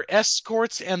 Sorry. They're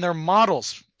escorts and they're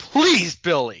models. Please,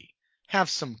 Billy, have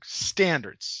some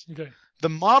standards. Okay. The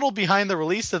model behind the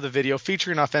release of the video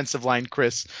featuring offensive line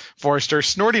Chris Forster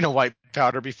snorting a white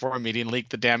powder before a meeting leaked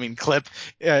the damning clip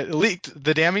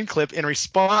in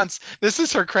response. This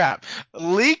is her crap.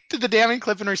 Leaked the damning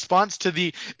clip in response to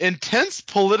the intense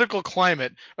political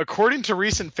climate, according to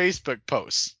recent Facebook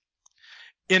posts.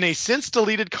 In a since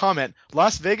deleted comment,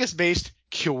 Las Vegas-based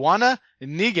Kiwana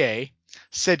Nige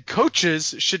said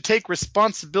coaches should take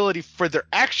responsibility for their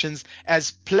actions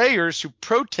as players who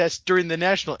protest during the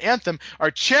national anthem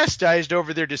are chastised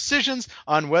over their decisions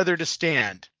on whether to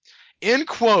stand. In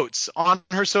quotes on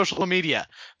her social media,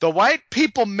 "The white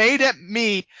people made at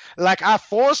me like I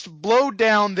forced blow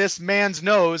down this man's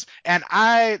nose and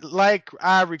I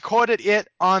recorded it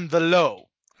on the low."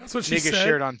 That's what she said. Nigga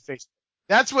shared on Facebook.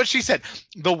 That's what she said.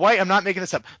 I'm not making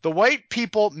this up. The white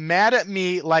people mad at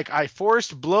me like I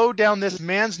forced blow down this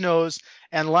man's nose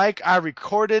and like I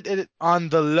recorded it on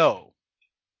the low.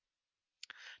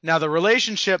 Now, the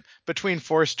relationship between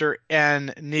Forster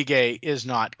and Nige is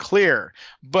not clear,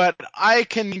 but I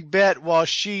can bet while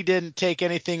she didn't take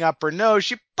anything up her nose,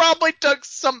 she probably took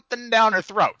something down her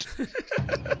throat.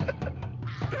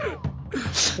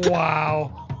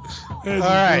 Wow. That's all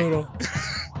right. Brutal.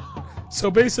 So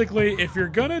basically, if you're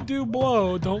going to do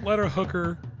blow, don't let a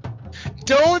hooker.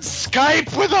 Don't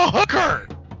Skype with a hooker.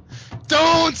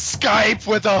 Don't Skype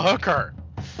with a hooker.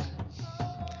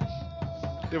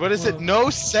 What is it? No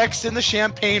sex in the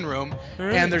champagne room,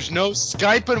 right. And there's no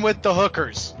Skyping with the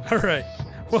hookers. All right.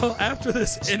 Well, after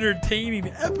this entertaining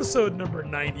episode number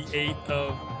 98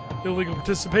 of Illegal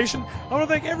Participation, I want to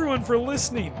thank everyone for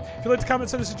listening. If you'd like to comment,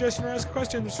 send a suggestion, or ask a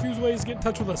question, there's a few ways to get in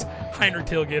touch with us.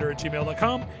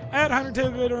 HeinerTailgater@gmail.com,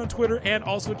 @HeinerTailgater on Twitter, and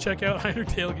also check out Heiner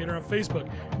Tailgater on Facebook.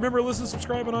 Remember, listen,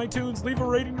 subscribe on iTunes, leave a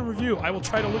rating and review. I will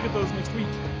try to look at those next week.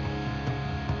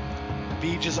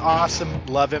 Beach is awesome.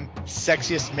 Love him.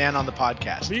 Sexiest man on the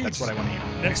podcast. Beach. That's what I want to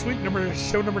hear. Next week,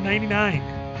 show number 99.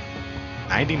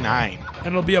 99. And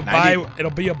it'll be a bye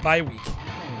week.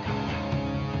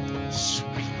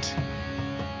 Sweet.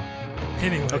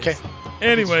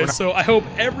 Anyway, so I hope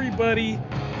everybody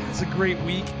has a great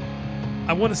week.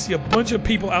 I want to see a bunch of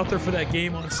people out there for that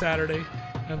game on Saturday.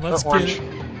 And let's get it.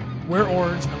 Wear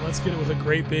orange, and let's get it with a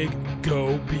great big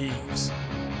Go Beavs.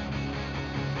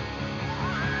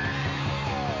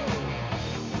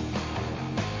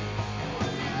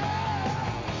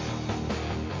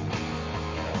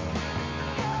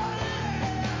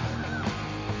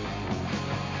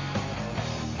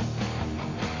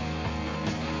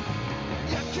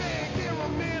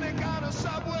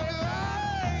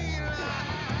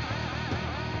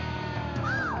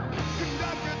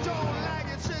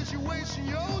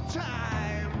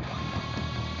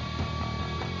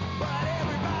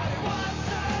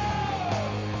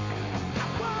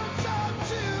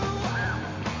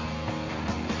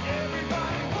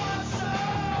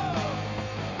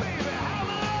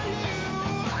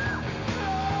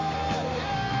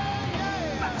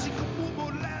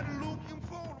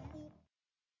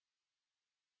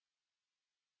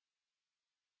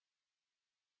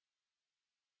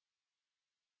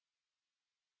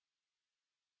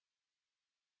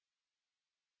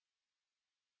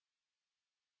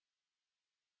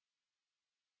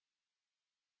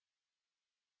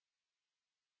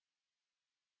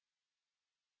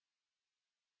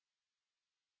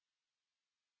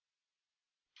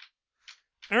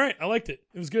 All right, I liked it.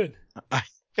 It was good.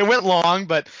 It went long,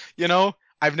 but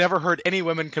I've never heard any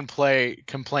women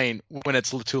complain when it's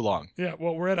too long. Yeah,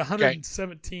 well, we're at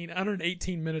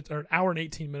 118 minutes, or an hour and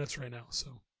 18 minutes right now.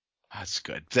 So that's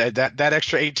good. That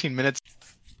extra 18 minutes.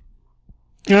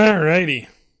 All righty.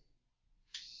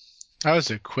 That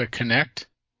was a quick connect.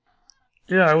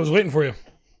 Yeah, I was waiting for you.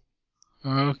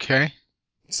 Okay.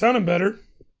 Sounding better.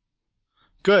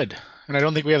 Good. And I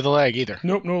don't think we have the lag either.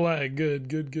 Nope, no lag. Good.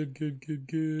 Do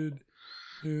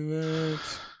that.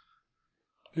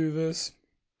 Do this.